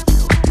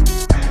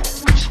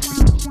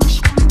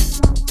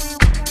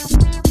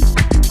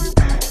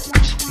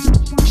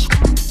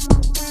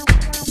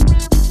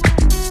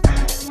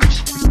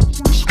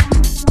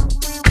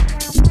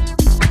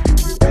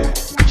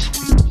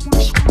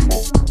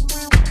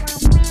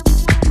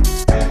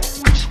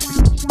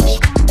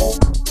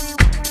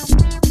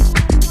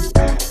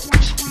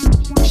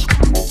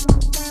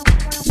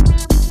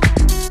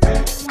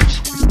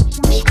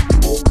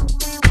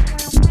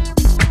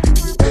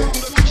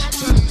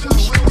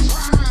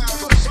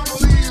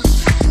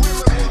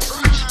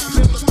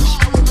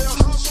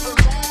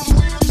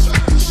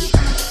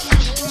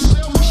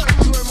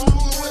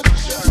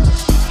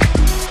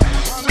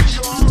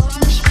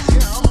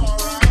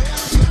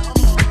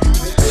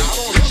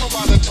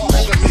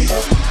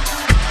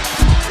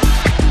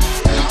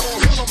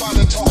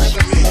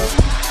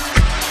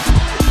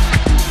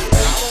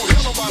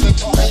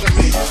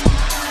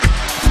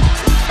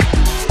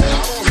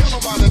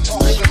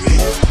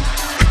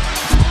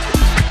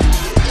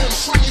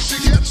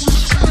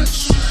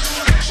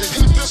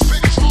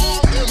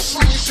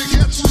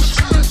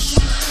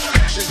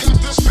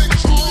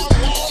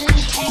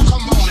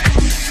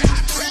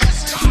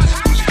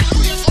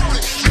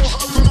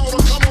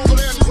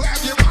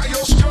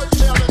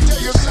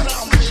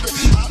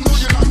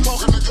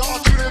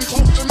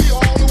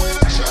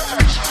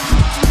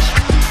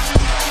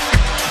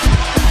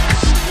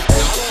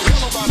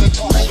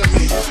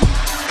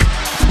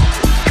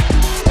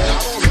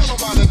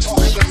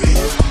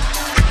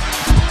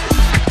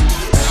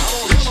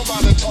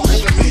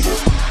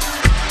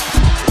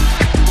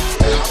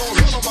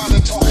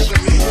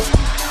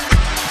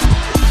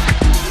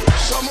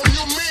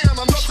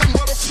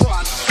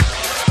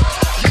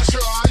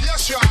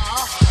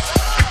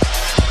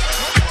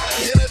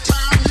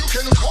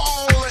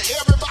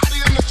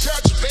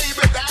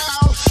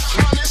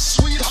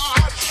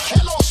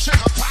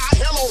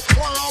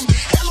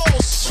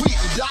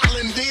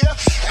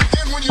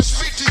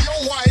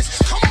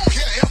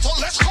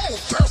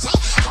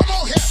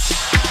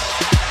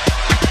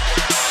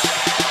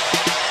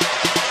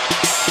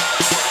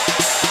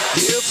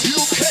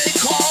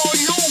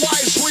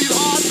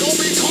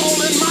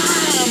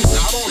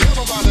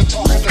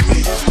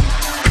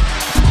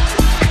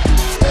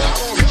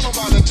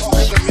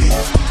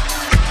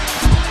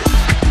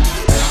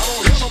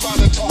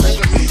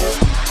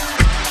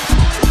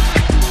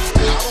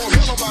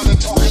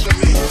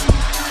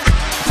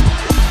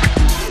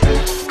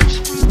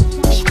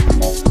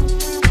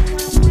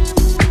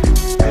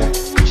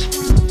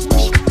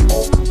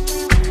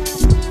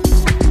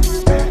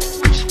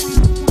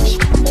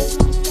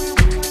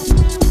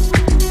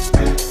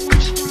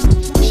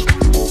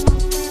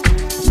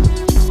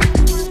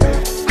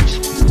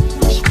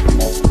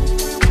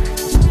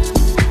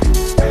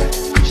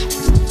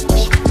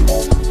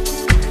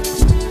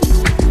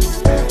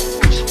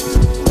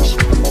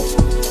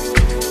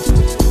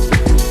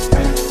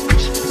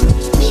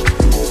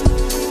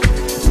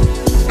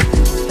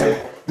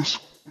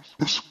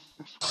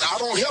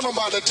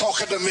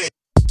 Talking to me.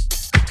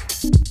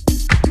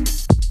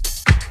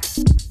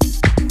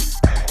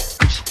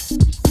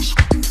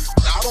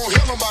 I don't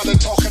hear nobody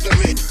talking to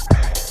me.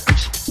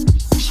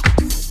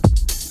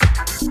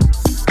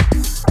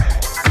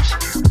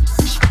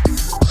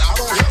 I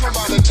don't hear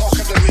nobody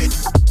talking to me.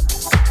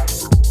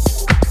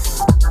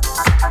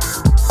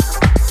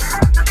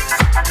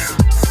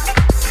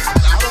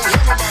 I don't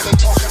hear nobody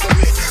talking to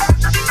me.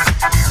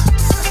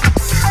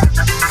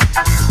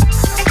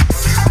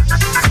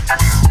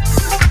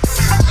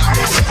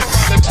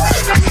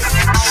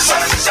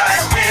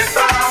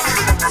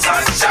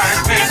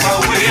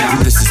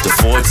 This is the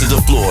 4 to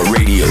the Floor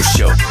radio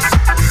show.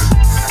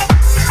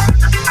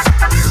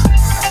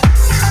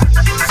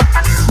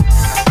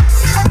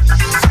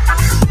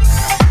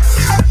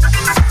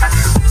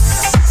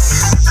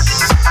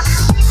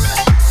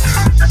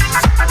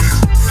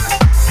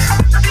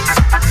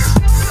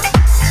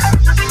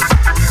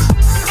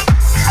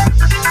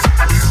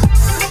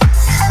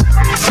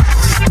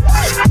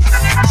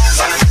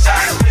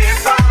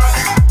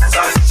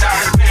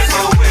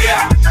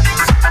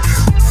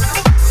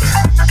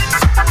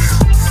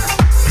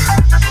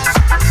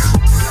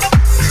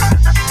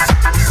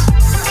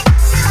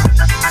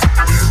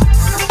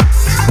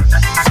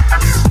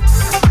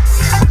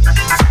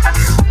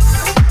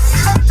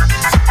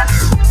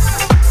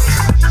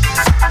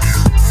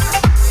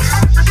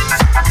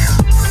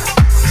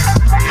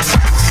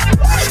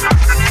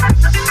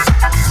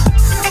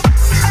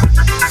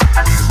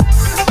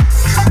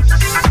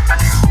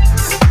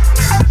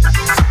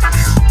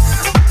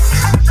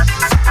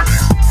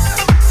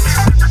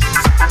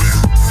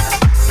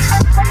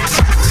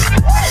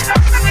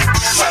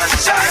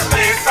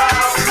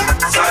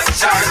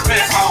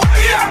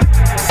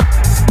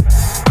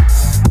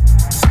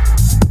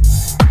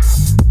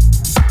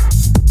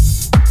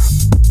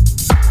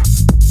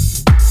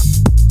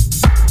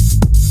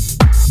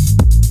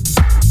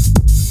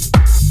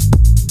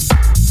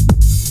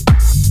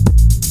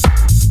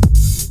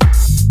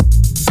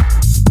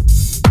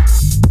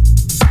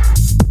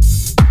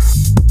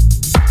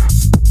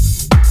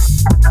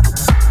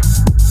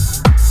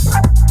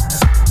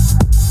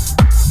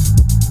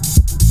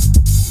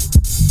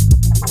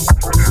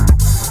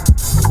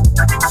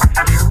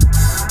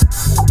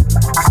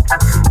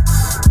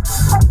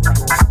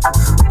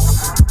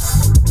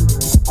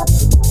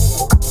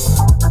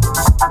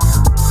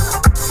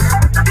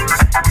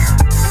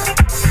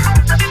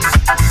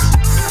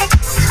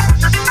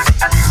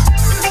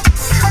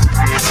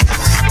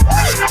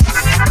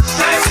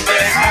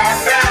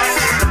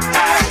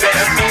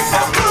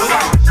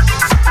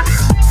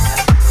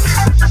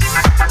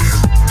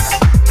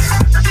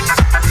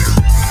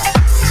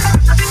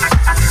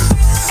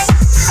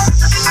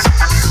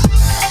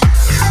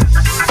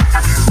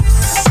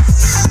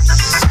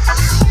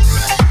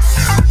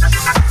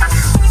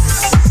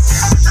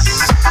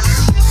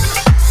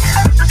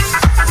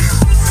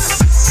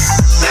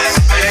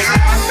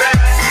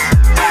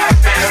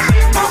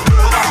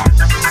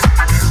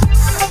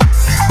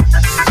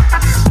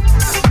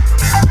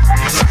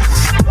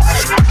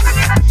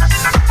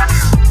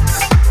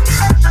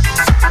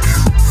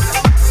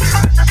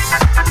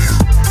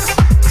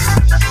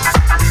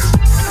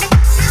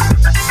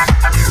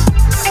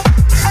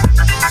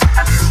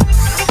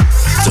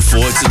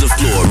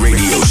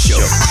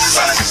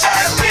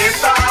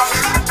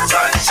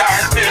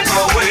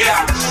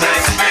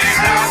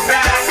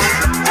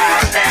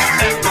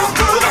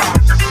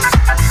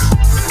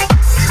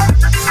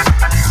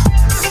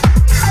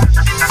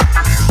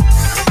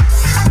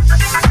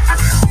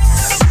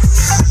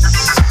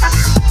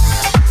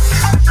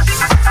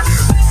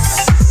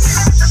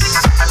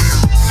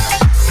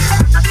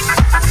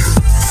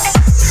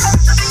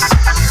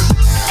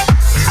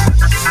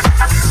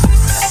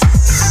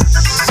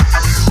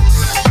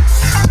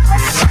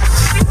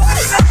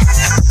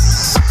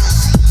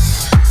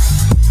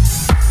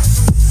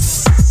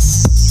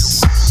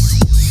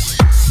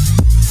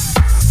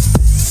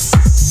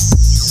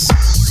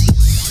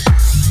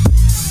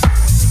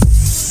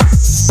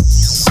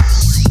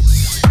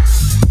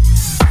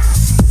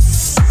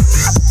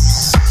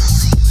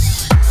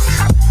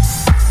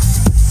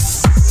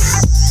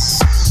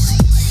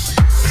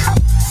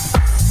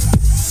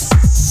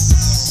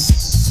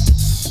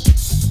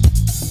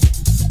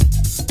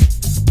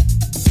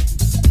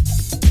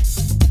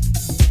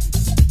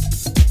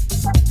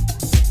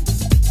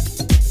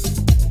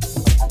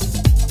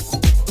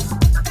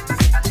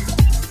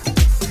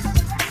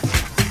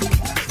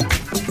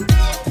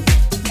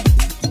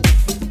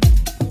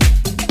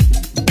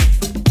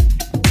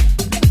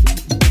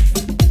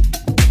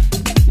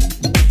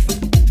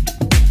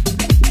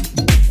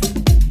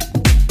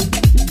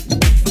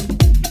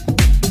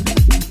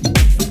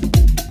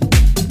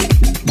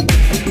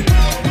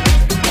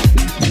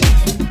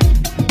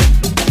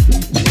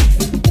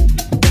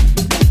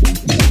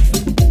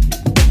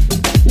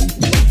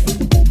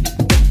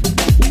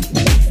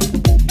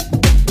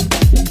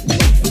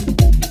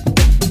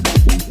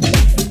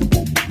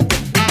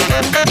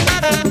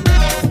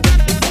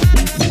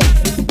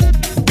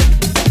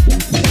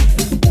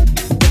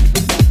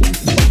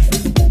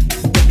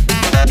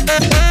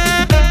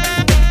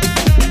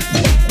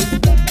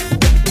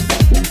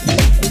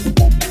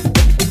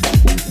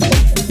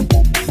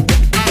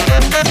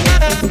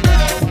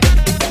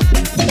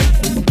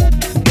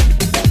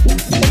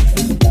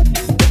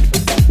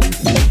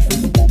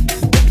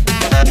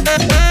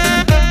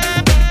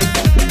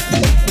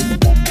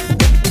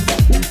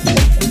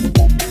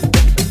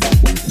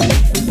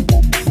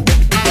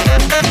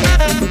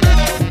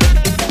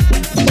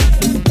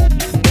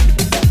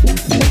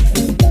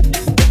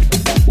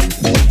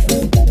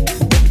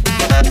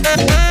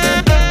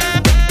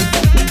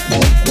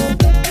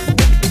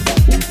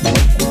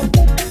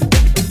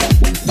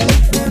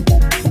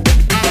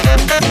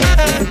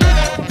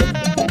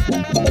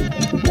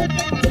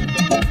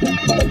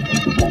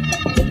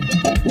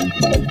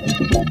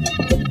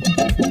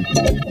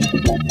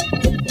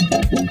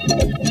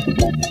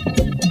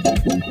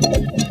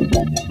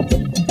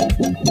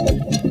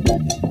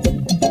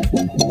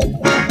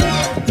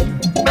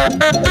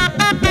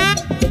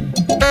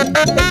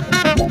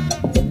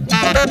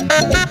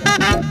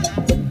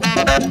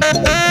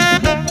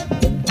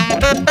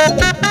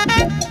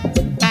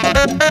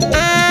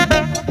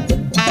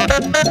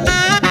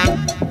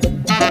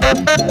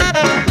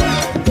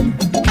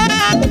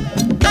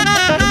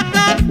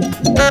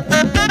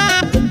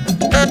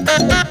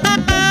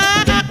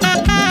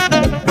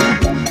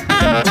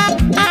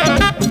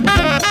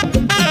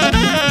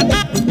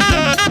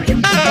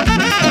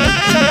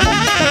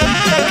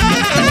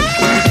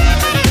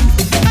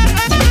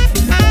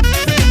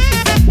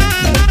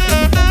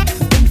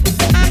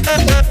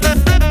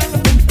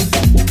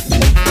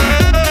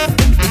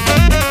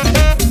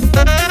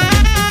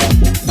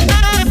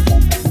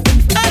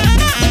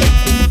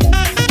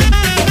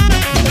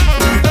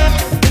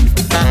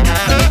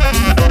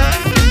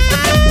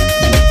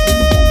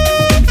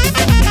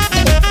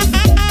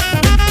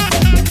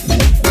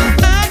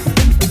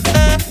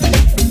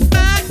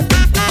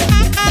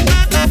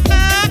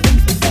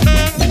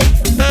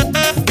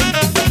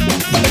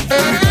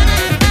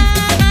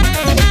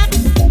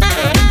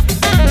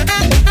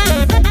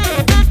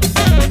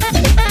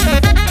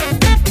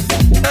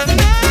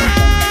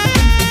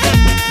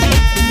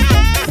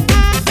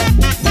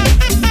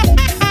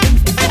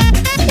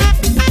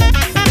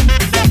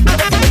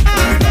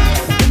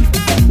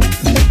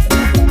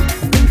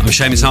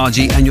 Seamus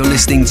Haji, and you're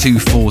listening to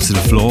 4 to the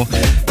Floor.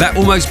 That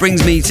almost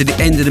brings me to the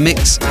end of the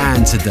mix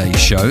and today's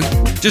show.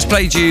 Just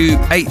played you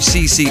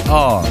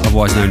HCCR,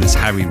 otherwise known as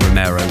Harry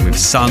Romero, with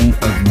Son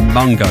of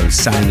Mungo,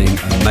 sounding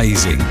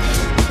amazing.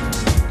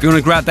 If you want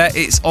to grab that,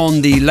 it's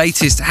on the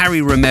latest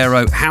Harry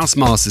Romero House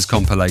Masters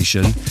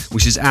compilation,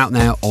 which is out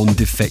now on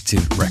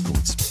Defected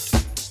Records.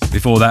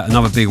 Before that,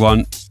 another big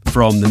one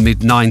from the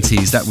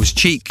mid-90s, that was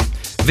Cheek,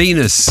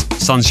 Venus,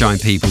 Sunshine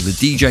People, the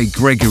DJ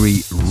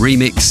Gregory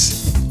remix.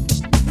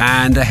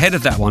 And ahead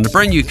of that one, a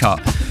brand new cut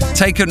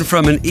taken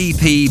from an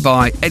EP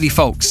by Eddie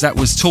Fowlkes. That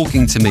was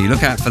Talking to Me.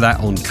 Look out for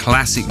that on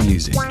Classic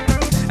Music.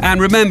 And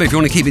remember, if you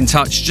want to keep in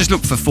touch, just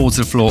look for 4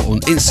 to the Floor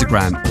on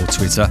Instagram or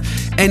Twitter.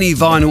 Any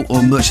vinyl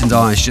or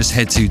merchandise, just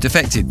head to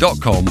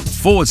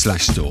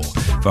defected.com/store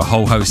for a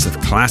whole host of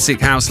classic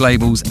house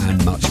labels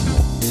and much more.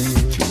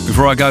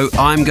 Before I go,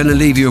 I'm going to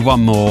leave you with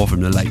one more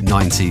from the late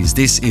 90s.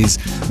 This is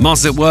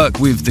Mars at Work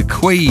with the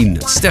Queen,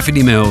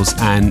 Stephanie Mills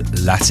and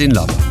Latin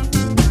Lover.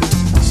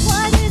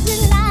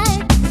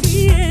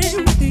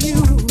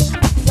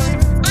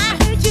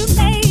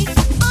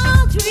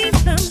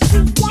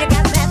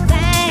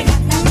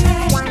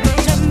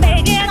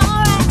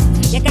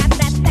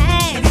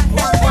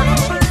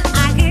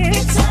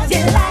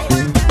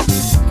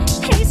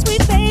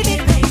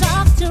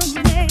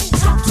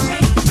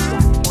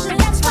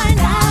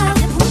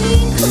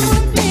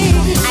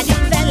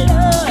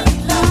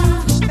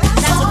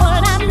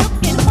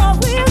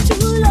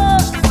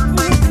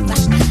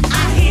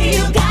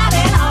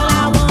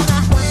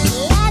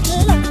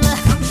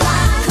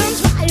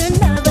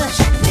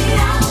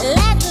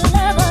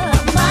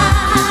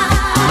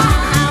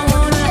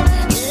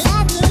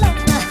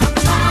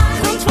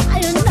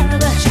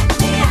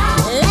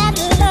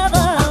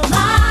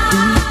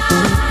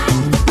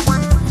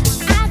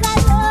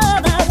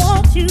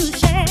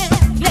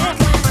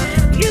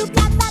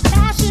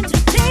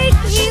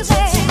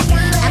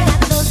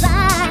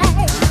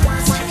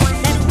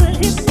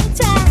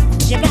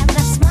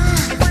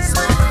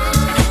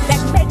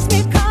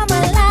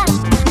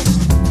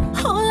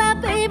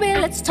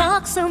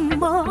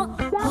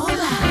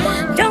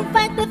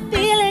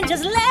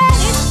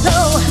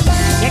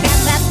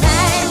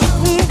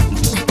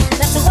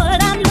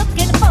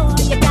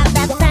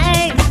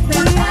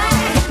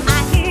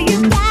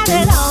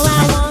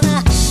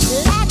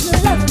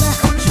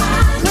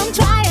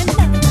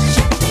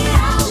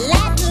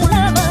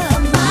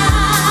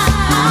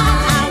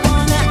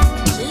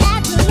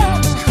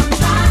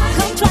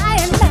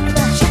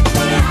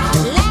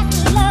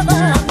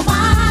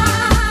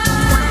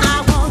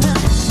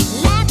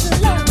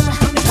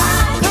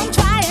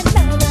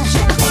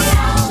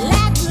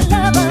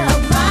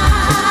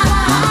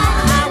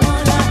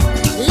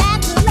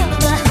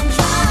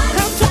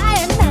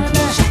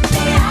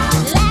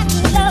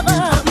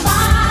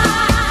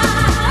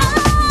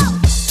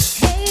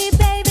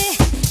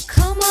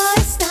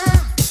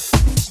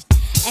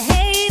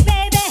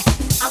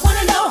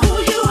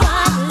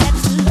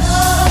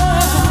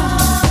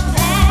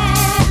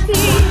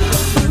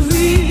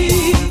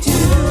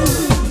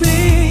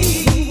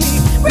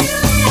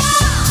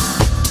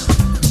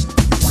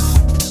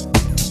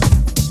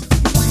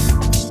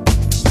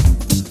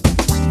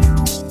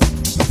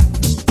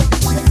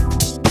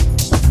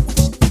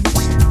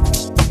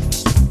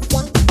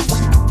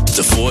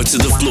 To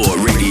the Floor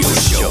radio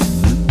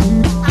show.